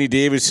Anthony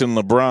Davis and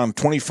LeBron,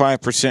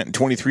 25% and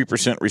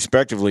 23%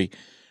 respectively,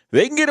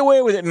 they can get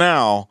away with it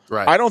now.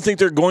 Right. I don't think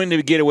they're going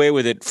to get away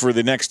with it for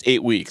the next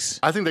 8 weeks.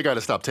 I think they got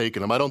to stop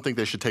taking them. I don't think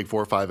they should take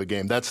 4 or 5 a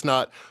game. That's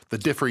not the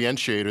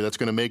differentiator that's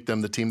going to make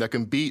them the team that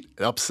can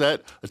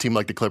upset a team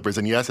like the Clippers.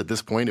 And yes, at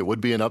this point, it would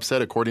be an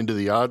upset according to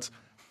the odds.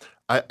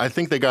 I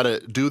think they got to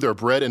do their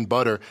bread and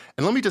butter.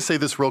 And let me just say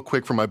this real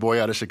quick for my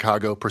boy out of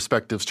Chicago,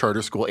 Perspectives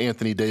Charter School,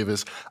 Anthony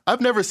Davis. I've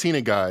never seen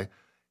a guy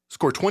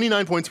score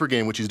 29 points per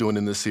game, which he's doing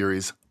in this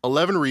series,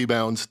 11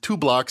 rebounds, 2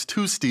 blocks,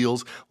 2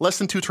 steals, less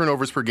than 2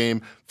 turnovers per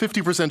game,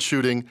 50%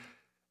 shooting.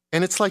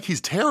 And it's like he's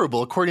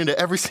terrible, according to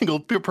every single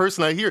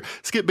person I hear.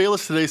 Skip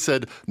Bayless today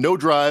said, no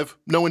drive,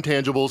 no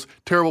intangibles,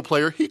 terrible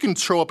player. He can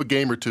show up a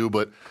game or two,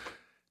 but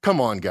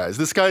come on, guys.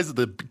 This guy's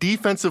the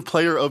defensive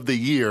player of the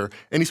year,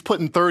 and he's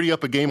putting 30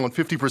 up a game on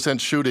 50%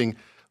 shooting.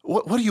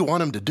 What do you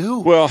want him to do?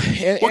 Well,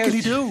 what can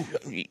he do?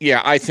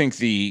 Yeah, I think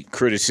the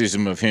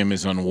criticism of him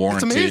is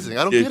unwarranted. It's amazing.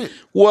 I don't get it.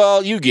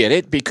 Well, you get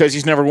it because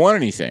he's never won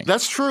anything.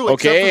 That's true.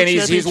 Okay, and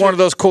he's one of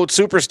those quote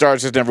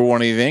superstars that's never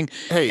won anything.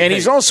 And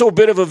he's also a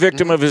bit of a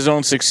victim of his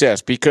own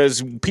success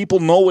because people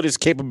know what his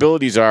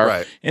capabilities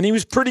are, and he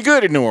was pretty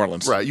good in New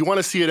Orleans. Right. You want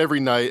to see it every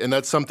night, and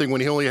that's something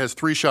when he only has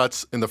 3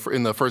 shots in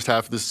the first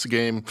half of this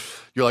game,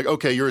 you're like,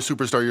 okay, you're a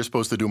superstar, you're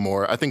supposed to do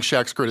more. I think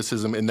Shaq's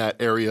criticism in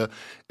that area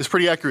is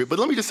pretty accurate. But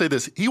let me just say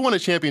this. He won a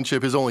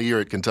championship his only year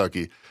at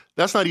Kentucky.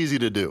 That's not easy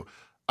to do.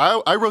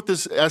 I wrote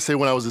this essay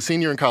when I was a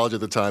senior in college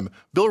at the time.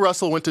 Bill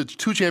Russell went to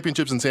 2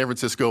 championships in San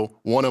Francisco,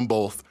 won them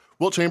both.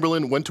 Wilt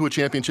Chamberlain went to a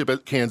championship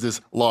at Kansas,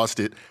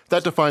 lost it.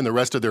 That defined the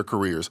rest of their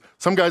careers.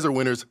 Some guys are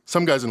winners,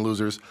 some guys are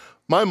losers.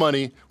 My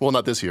money, well,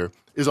 not this year,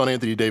 is on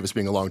Anthony Davis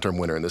being a long-term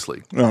winner in this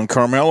league. Well, and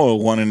Carmelo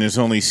won in his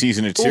only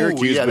season at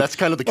Syracuse. Yeah, that's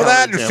kind of the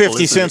that and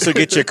 50 cents will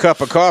get you a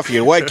cup of coffee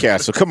at White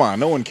Castle. Come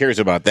on, no one cares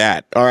about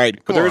that. All right,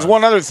 but there's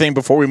one other thing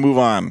before we move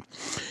on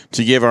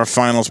to give our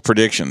finals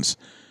predictions.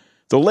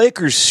 The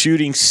Lakers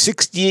shooting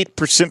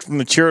 68% from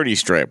the charity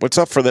stripe. What's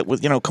up for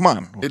that? Come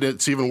on.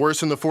 It's even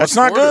worse in the fourth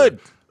quarter. That's not good.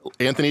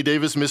 Anthony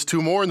Davis missed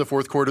 2 more in the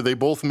fourth quarter. They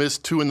both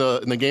missed 2 in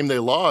the game they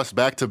lost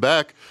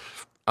back-to-back.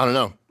 I don't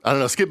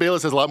know. Skip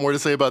Bayless has a lot more to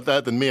say about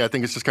that than me. I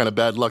think it's just kind of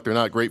bad luck. They're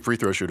not great free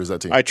throw shooters, that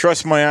team. I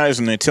trust my eyes,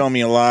 and they tell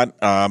me a lot.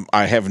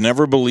 I have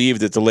never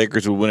believed that the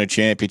Lakers would win a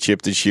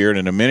championship this year. And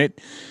in a minute,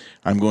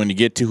 I'm going to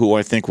get to who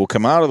I think will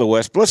come out of the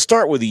West. But let's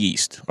start with the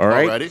East, all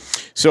right?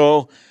 Alrighty.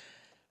 So,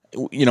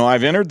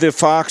 I've entered the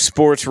Fox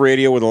Sports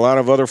Radio with a lot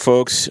of other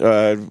folks'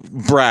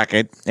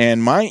 bracket,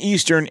 and my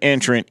Eastern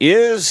entrant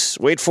is,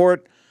 wait for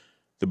it,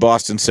 the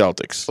Boston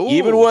Celtics. Ooh,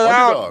 even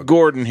without underdog.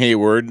 Gordon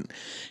Hayward.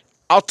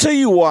 I'll tell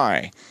you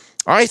why.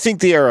 I think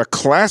they are a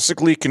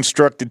classically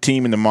constructed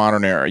team in the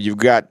modern era. You've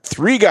got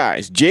 3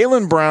 guys,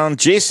 Jaylen Brown,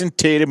 Jason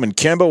Tatum, and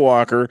Kemba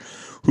Walker,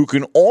 who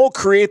can all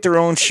create their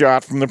own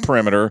shot from the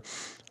perimeter.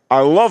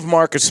 I love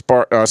Marcus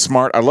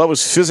Smart. I love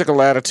his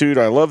physical attitude.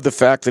 I love the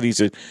fact that he's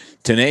a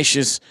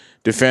tenacious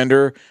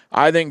defender.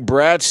 I think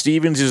Brad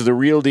Stevens is the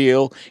real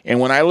deal.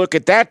 And when I look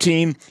at that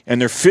team and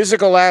their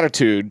physical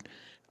attitude,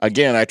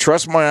 again, I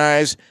trust my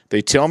eyes.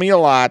 They tell me a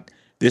lot.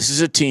 This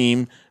is a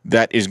team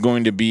that is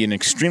going to be an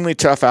extremely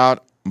tough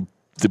out.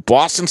 The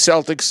Boston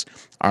Celtics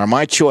are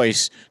my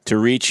choice to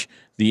reach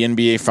the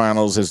NBA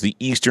Finals as the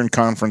Eastern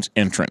Conference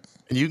entrant.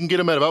 And you can get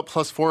them at about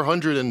plus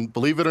 400. And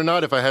believe it or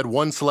not, if I had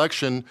one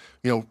selection,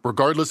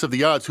 regardless of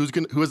the odds, who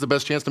has the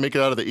best chance to make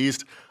it out of the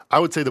East, I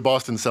would say the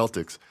Boston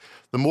Celtics.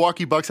 The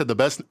Milwaukee Bucks had the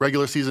best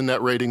regular season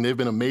net rating. They've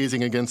been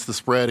amazing against the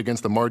spread,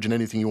 against the margin,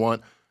 anything you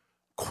want.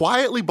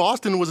 Quietly,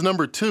 Boston was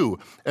number 2.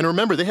 And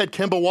remember, they had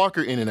Kemba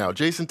Walker in and out,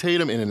 Jason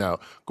Tatum in and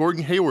out,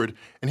 Gordon Hayward.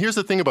 And here's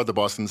the thing about the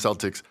Boston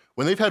Celtics.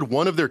 When they've had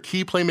one of their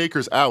key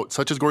playmakers out,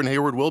 such as Gordon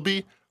Hayward will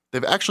be,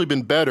 they've actually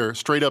been better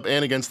straight up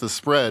and against the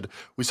spread.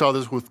 We saw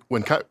this with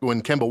when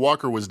Kemba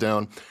Walker was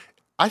down.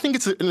 I think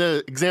it's an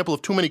example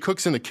of too many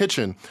cooks in the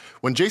kitchen.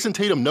 When Jason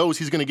Tatum knows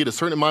he's going to get a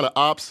certain amount of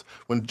ops,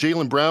 when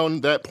Jaylen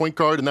Brown, that point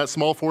guard, and that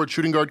small forward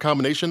shooting guard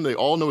combination, they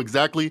all know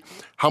exactly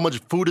how much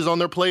food is on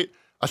their plate.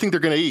 I think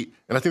they're going to eat,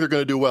 and I think they're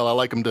going to do well. I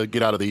like them to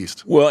get out of the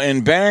East. Well,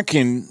 and back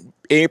in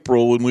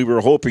April when we were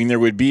hoping there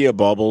would be a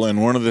bubble,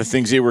 and one of the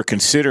things they were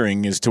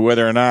considering is to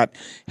whether or not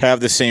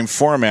have the same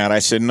format. I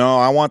said, no,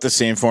 I want the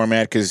same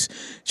format because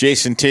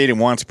Jason Tatum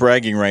wants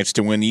bragging rights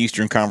to win the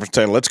Eastern Conference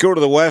title. Let's go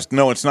to the West.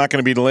 No, it's not going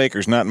to be the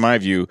Lakers, not in my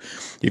view.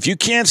 If you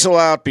cancel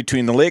out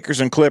between the Lakers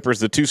and Clippers,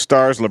 the 2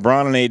 stars,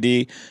 LeBron and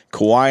AD,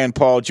 Kawhi and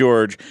Paul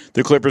George,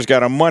 the Clippers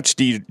got a much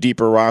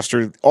deeper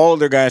roster. All of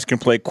their guys can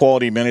play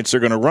quality minutes. They're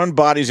going to run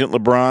bodies at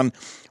LeBron.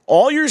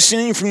 All you're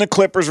seeing from the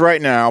Clippers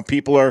right now,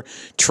 people are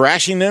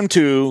trashing them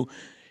too.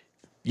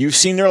 You've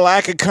seen their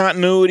lack of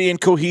continuity and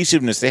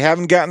cohesiveness. They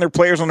haven't gotten their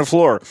players on the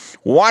floor.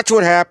 Watch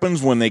what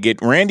happens when they get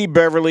Randy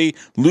Beverly,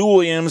 Lou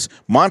Williams,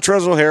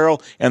 Montrezl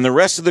Harrell, and the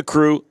rest of the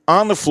crew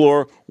on the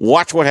floor.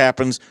 Watch what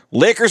happens.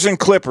 Lakers and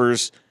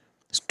Clippers.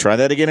 Let's try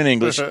that again in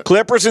English.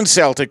 Clippers and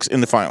Celtics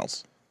in the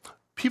finals.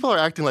 People are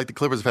acting like the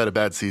Clippers have had a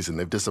bad season.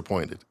 They've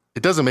disappointed.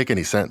 It doesn't make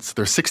any sense.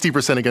 They're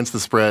 60% against the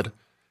spread.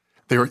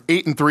 They were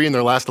 8-3 in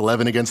their last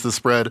 11 against the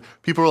spread.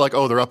 People were like,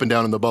 oh, they're up and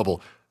down in the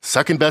bubble.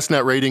 Second best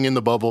net rating in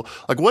the bubble.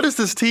 Like, what does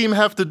this team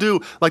have to do?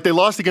 Like, they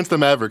lost against the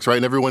Mavericks, right?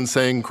 And everyone's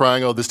saying,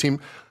 crying, oh, this team,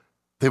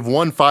 they've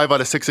won 5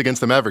 out of 6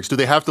 against the Mavericks. Do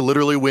they have to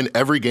literally win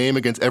every game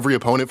against every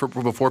opponent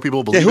before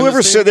people believe in this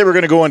whoever team? said they were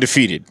going to go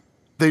undefeated?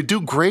 They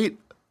do great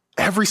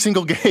every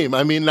single game.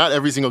 I mean, not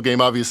every single game,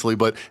 obviously,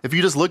 but if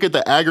you just look at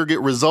the aggregate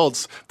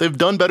results, they've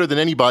done better than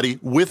anybody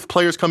with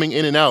players coming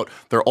in and out.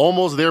 They're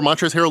almost there.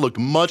 Montrezl Harrell looked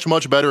much,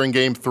 much better in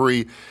Game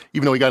 3,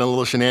 even though he got in a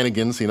little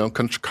shenanigans,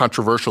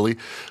 controversially.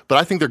 But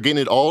I think they're getting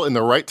it all in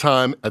the right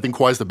time. I think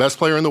Kawhi's the best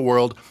player in the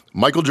world.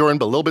 Michael Jordan,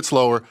 but a little bit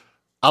slower.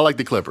 I like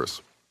the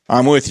Clippers.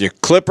 I'm with you.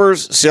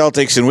 Clippers,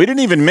 Celtics, and we didn't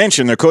even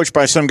mention they're coached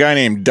by some guy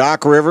named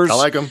Doc Rivers. I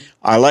like him.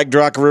 I like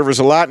Doc Rivers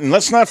a lot. And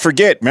let's not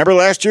forget, remember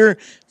last year?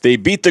 They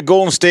beat the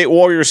Golden State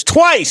Warriors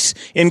twice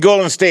in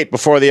Golden State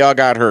before they all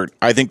got hurt.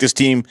 I think this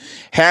team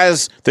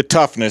has the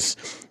toughness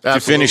to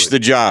finish the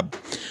job.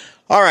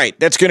 All right,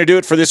 that's going to do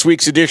it for this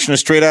week's edition of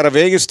Straight Outta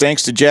Vegas.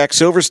 Thanks to Jack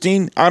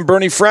Silverstein. I'm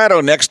Bernie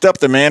Fratto. Next up,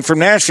 the man from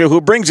Nashville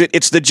who brings it.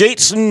 It's the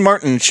Jason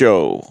Martin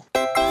Show.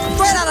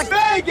 Straight Outta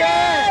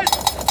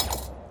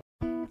Vegas!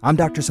 I'm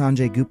Dr.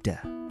 Sanjay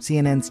Gupta,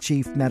 CNN's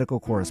chief medical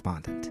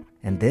correspondent,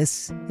 and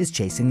this is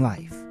Chasing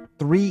Life.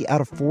 3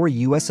 out of 4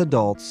 U.S.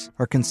 adults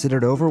are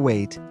considered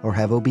overweight or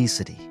have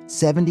obesity.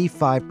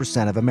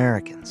 75% of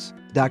Americans.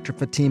 Dr.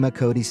 Fatima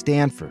Cody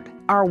Stanford.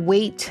 Our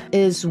weight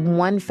is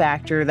one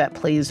factor that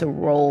plays a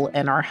role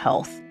in our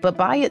health, but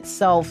by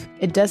itself,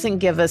 it doesn't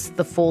give us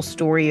the full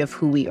story of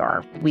who we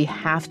are. We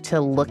have to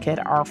look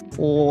at our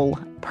full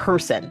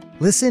person.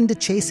 Listen to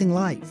Chasing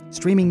Life,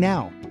 streaming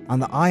now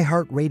on the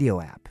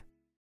iHeartRadio app.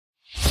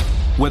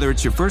 Whether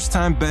it's your first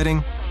time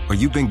betting or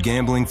you've been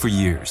gambling for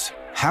years,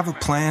 have a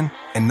plan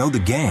and know the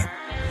game.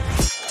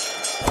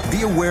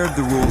 Be aware of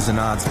the rules and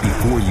odds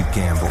before you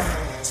gamble.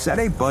 Set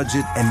a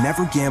budget and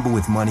never gamble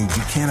with money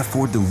you can't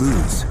afford to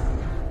lose.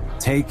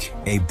 Take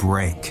a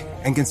break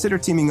and consider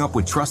teaming up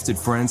with trusted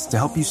friends to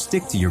help you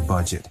stick to your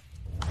budget.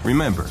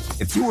 Remember,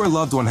 if you or a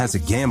loved one has a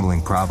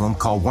gambling problem,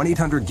 call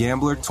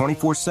 1-800-GAMBLER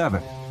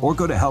 24/7 or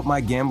go to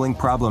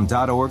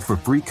helpmygamblingproblem.org for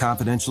free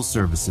confidential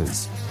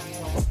services.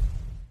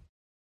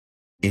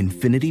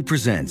 Infiniti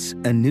presents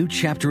a new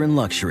chapter in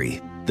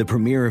luxury, the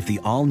premiere of the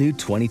all-new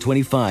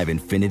 2025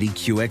 Infiniti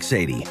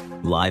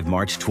QX80, live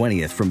March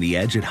 20th from the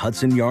Edge at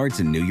Hudson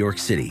Yards in New York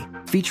City,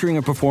 featuring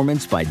a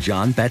performance by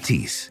John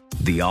Batiste.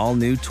 The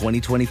all-new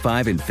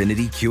 2025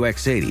 Infiniti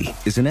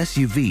QX80 is an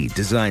SUV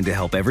designed to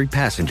help every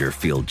passenger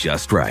feel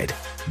just right.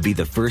 Be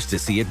the first to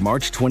see it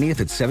March 20th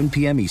at 7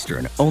 p.m.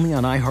 Eastern, only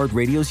on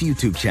iHeartRadio's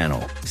YouTube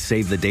channel.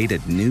 Save the date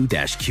at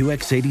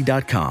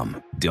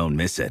new-QX80.com. Don't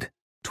miss it.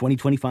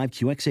 2025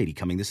 QX80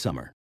 coming this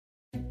summer.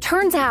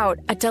 Turns out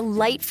a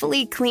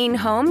delightfully clean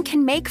home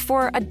can make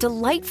for a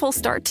delightful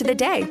start to the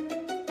day.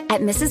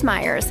 At Mrs.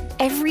 Meyer's,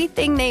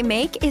 everything they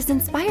make is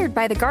inspired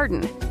by the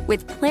garden.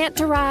 With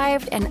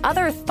plant-derived and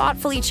other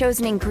thoughtfully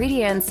chosen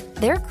ingredients,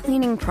 their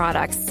cleaning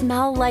products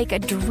smell like a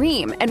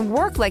dream and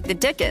work like the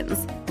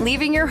Dickens,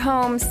 leaving your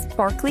home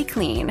sparkly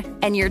clean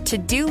and your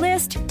to-do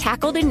list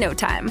tackled in no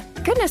time.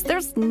 Goodness,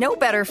 there's no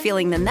better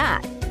feeling than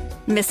that.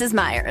 Mrs.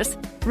 Meyer's,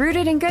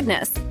 rooted in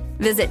goodness.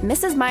 Visit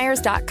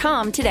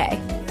mrsmeyers.com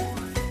today.